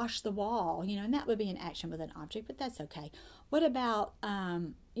going to wash the wall? You know, and that would be an action with an object, but that's okay. What about,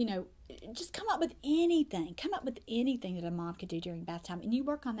 you know, just come up with anything. Come up with anything that a mom could do during bath time, and you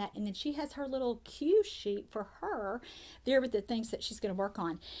work on that. And then she has her little cue sheet for her there with the things that she's going to work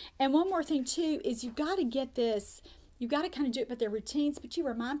on. And one more thing, too, is you've got to get this. You've got to kind of do it with their routines, but you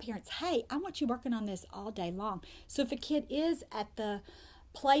remind parents, hey, I want you working on this all day long. So if a kid is at the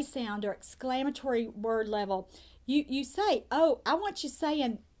play sound or exclamatory word level, you say, oh, I want you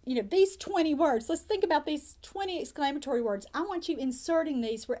saying, you know, these 20 words. Let's think about these 20 exclamatory words. I want you inserting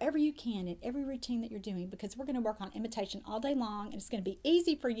these wherever you can in every routine that you're doing, because we're going to work on imitation all day long, and it's going to be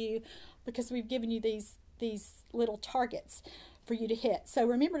easy for you because we've given you these little targets for you to hit. So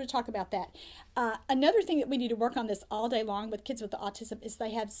remember to talk about that. Another thing that we need to work on this all day long with kids with autism is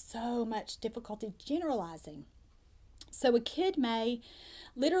they have so much difficulty generalizing. So a kid may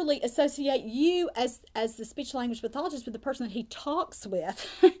literally associate you as the speech language pathologist with the person that he talks with.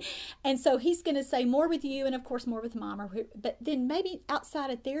 And so he's going to say more with you and, of course, more with Mom. But then maybe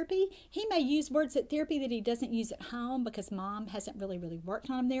outside of therapy, he may use words at therapy that he doesn't use at home because Mom hasn't really worked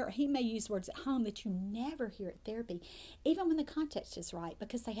on him there. Or he may use words at home that you never hear at therapy, even when the context is right,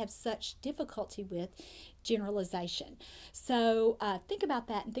 because they have such difficulty with generalization. So think about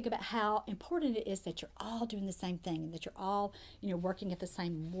that, and think about how important it is that you're all doing the same thing and that you're all, you know, working at the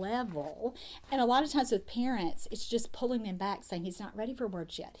same level. And a lot of times with parents, it's just pulling them back, saying he's not ready for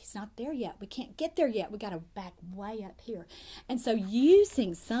words yet. He's not there yet. We can't get there yet. We got to back way up here. And so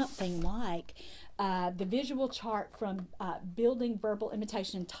using something like the visual chart from Building Verbal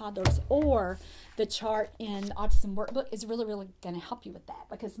Imitation in Toddlers, or the chart in the Autism Workbook, is really going to help you with that.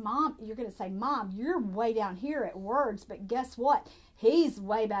 Because Mom, you're going to say, Mom, you're way down here at words, but guess what? He's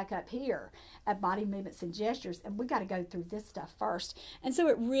way back up here at body movements and gestures, and we got to go through this stuff first. And so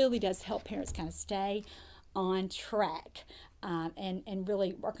it really does help parents kind of stay on track and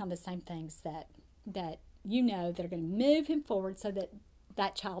really work on the same things that you know that are going to move him forward, so that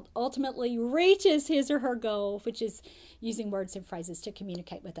that child ultimately reaches his or her goal, which is using words and phrases to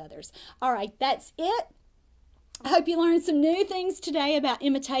communicate with others. All right, that's it. I hope you learned some new things today about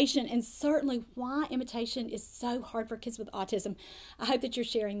imitation, and certainly why imitation is so hard for kids with autism. I hope that you're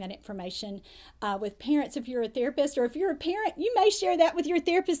sharing that information with parents if you're a therapist, or if you're a parent, you may share that with your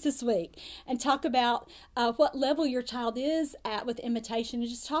therapist this week and talk about what level your child is at with imitation, and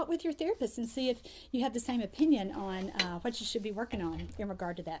just talk with your therapist and see if you have the same opinion on what you should be working on in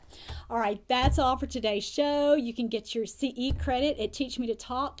regard to that. All right, that's all for today's show. You can get your CE credit at Teach Me to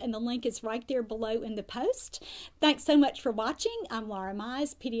Talk, and the link is right there below in the post. Thanks so much for watching. I'm Laura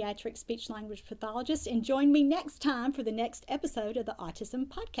Mize, pediatric speech language pathologist, and join me next time for the next episode of the Autism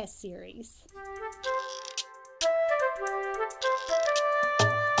podcast series.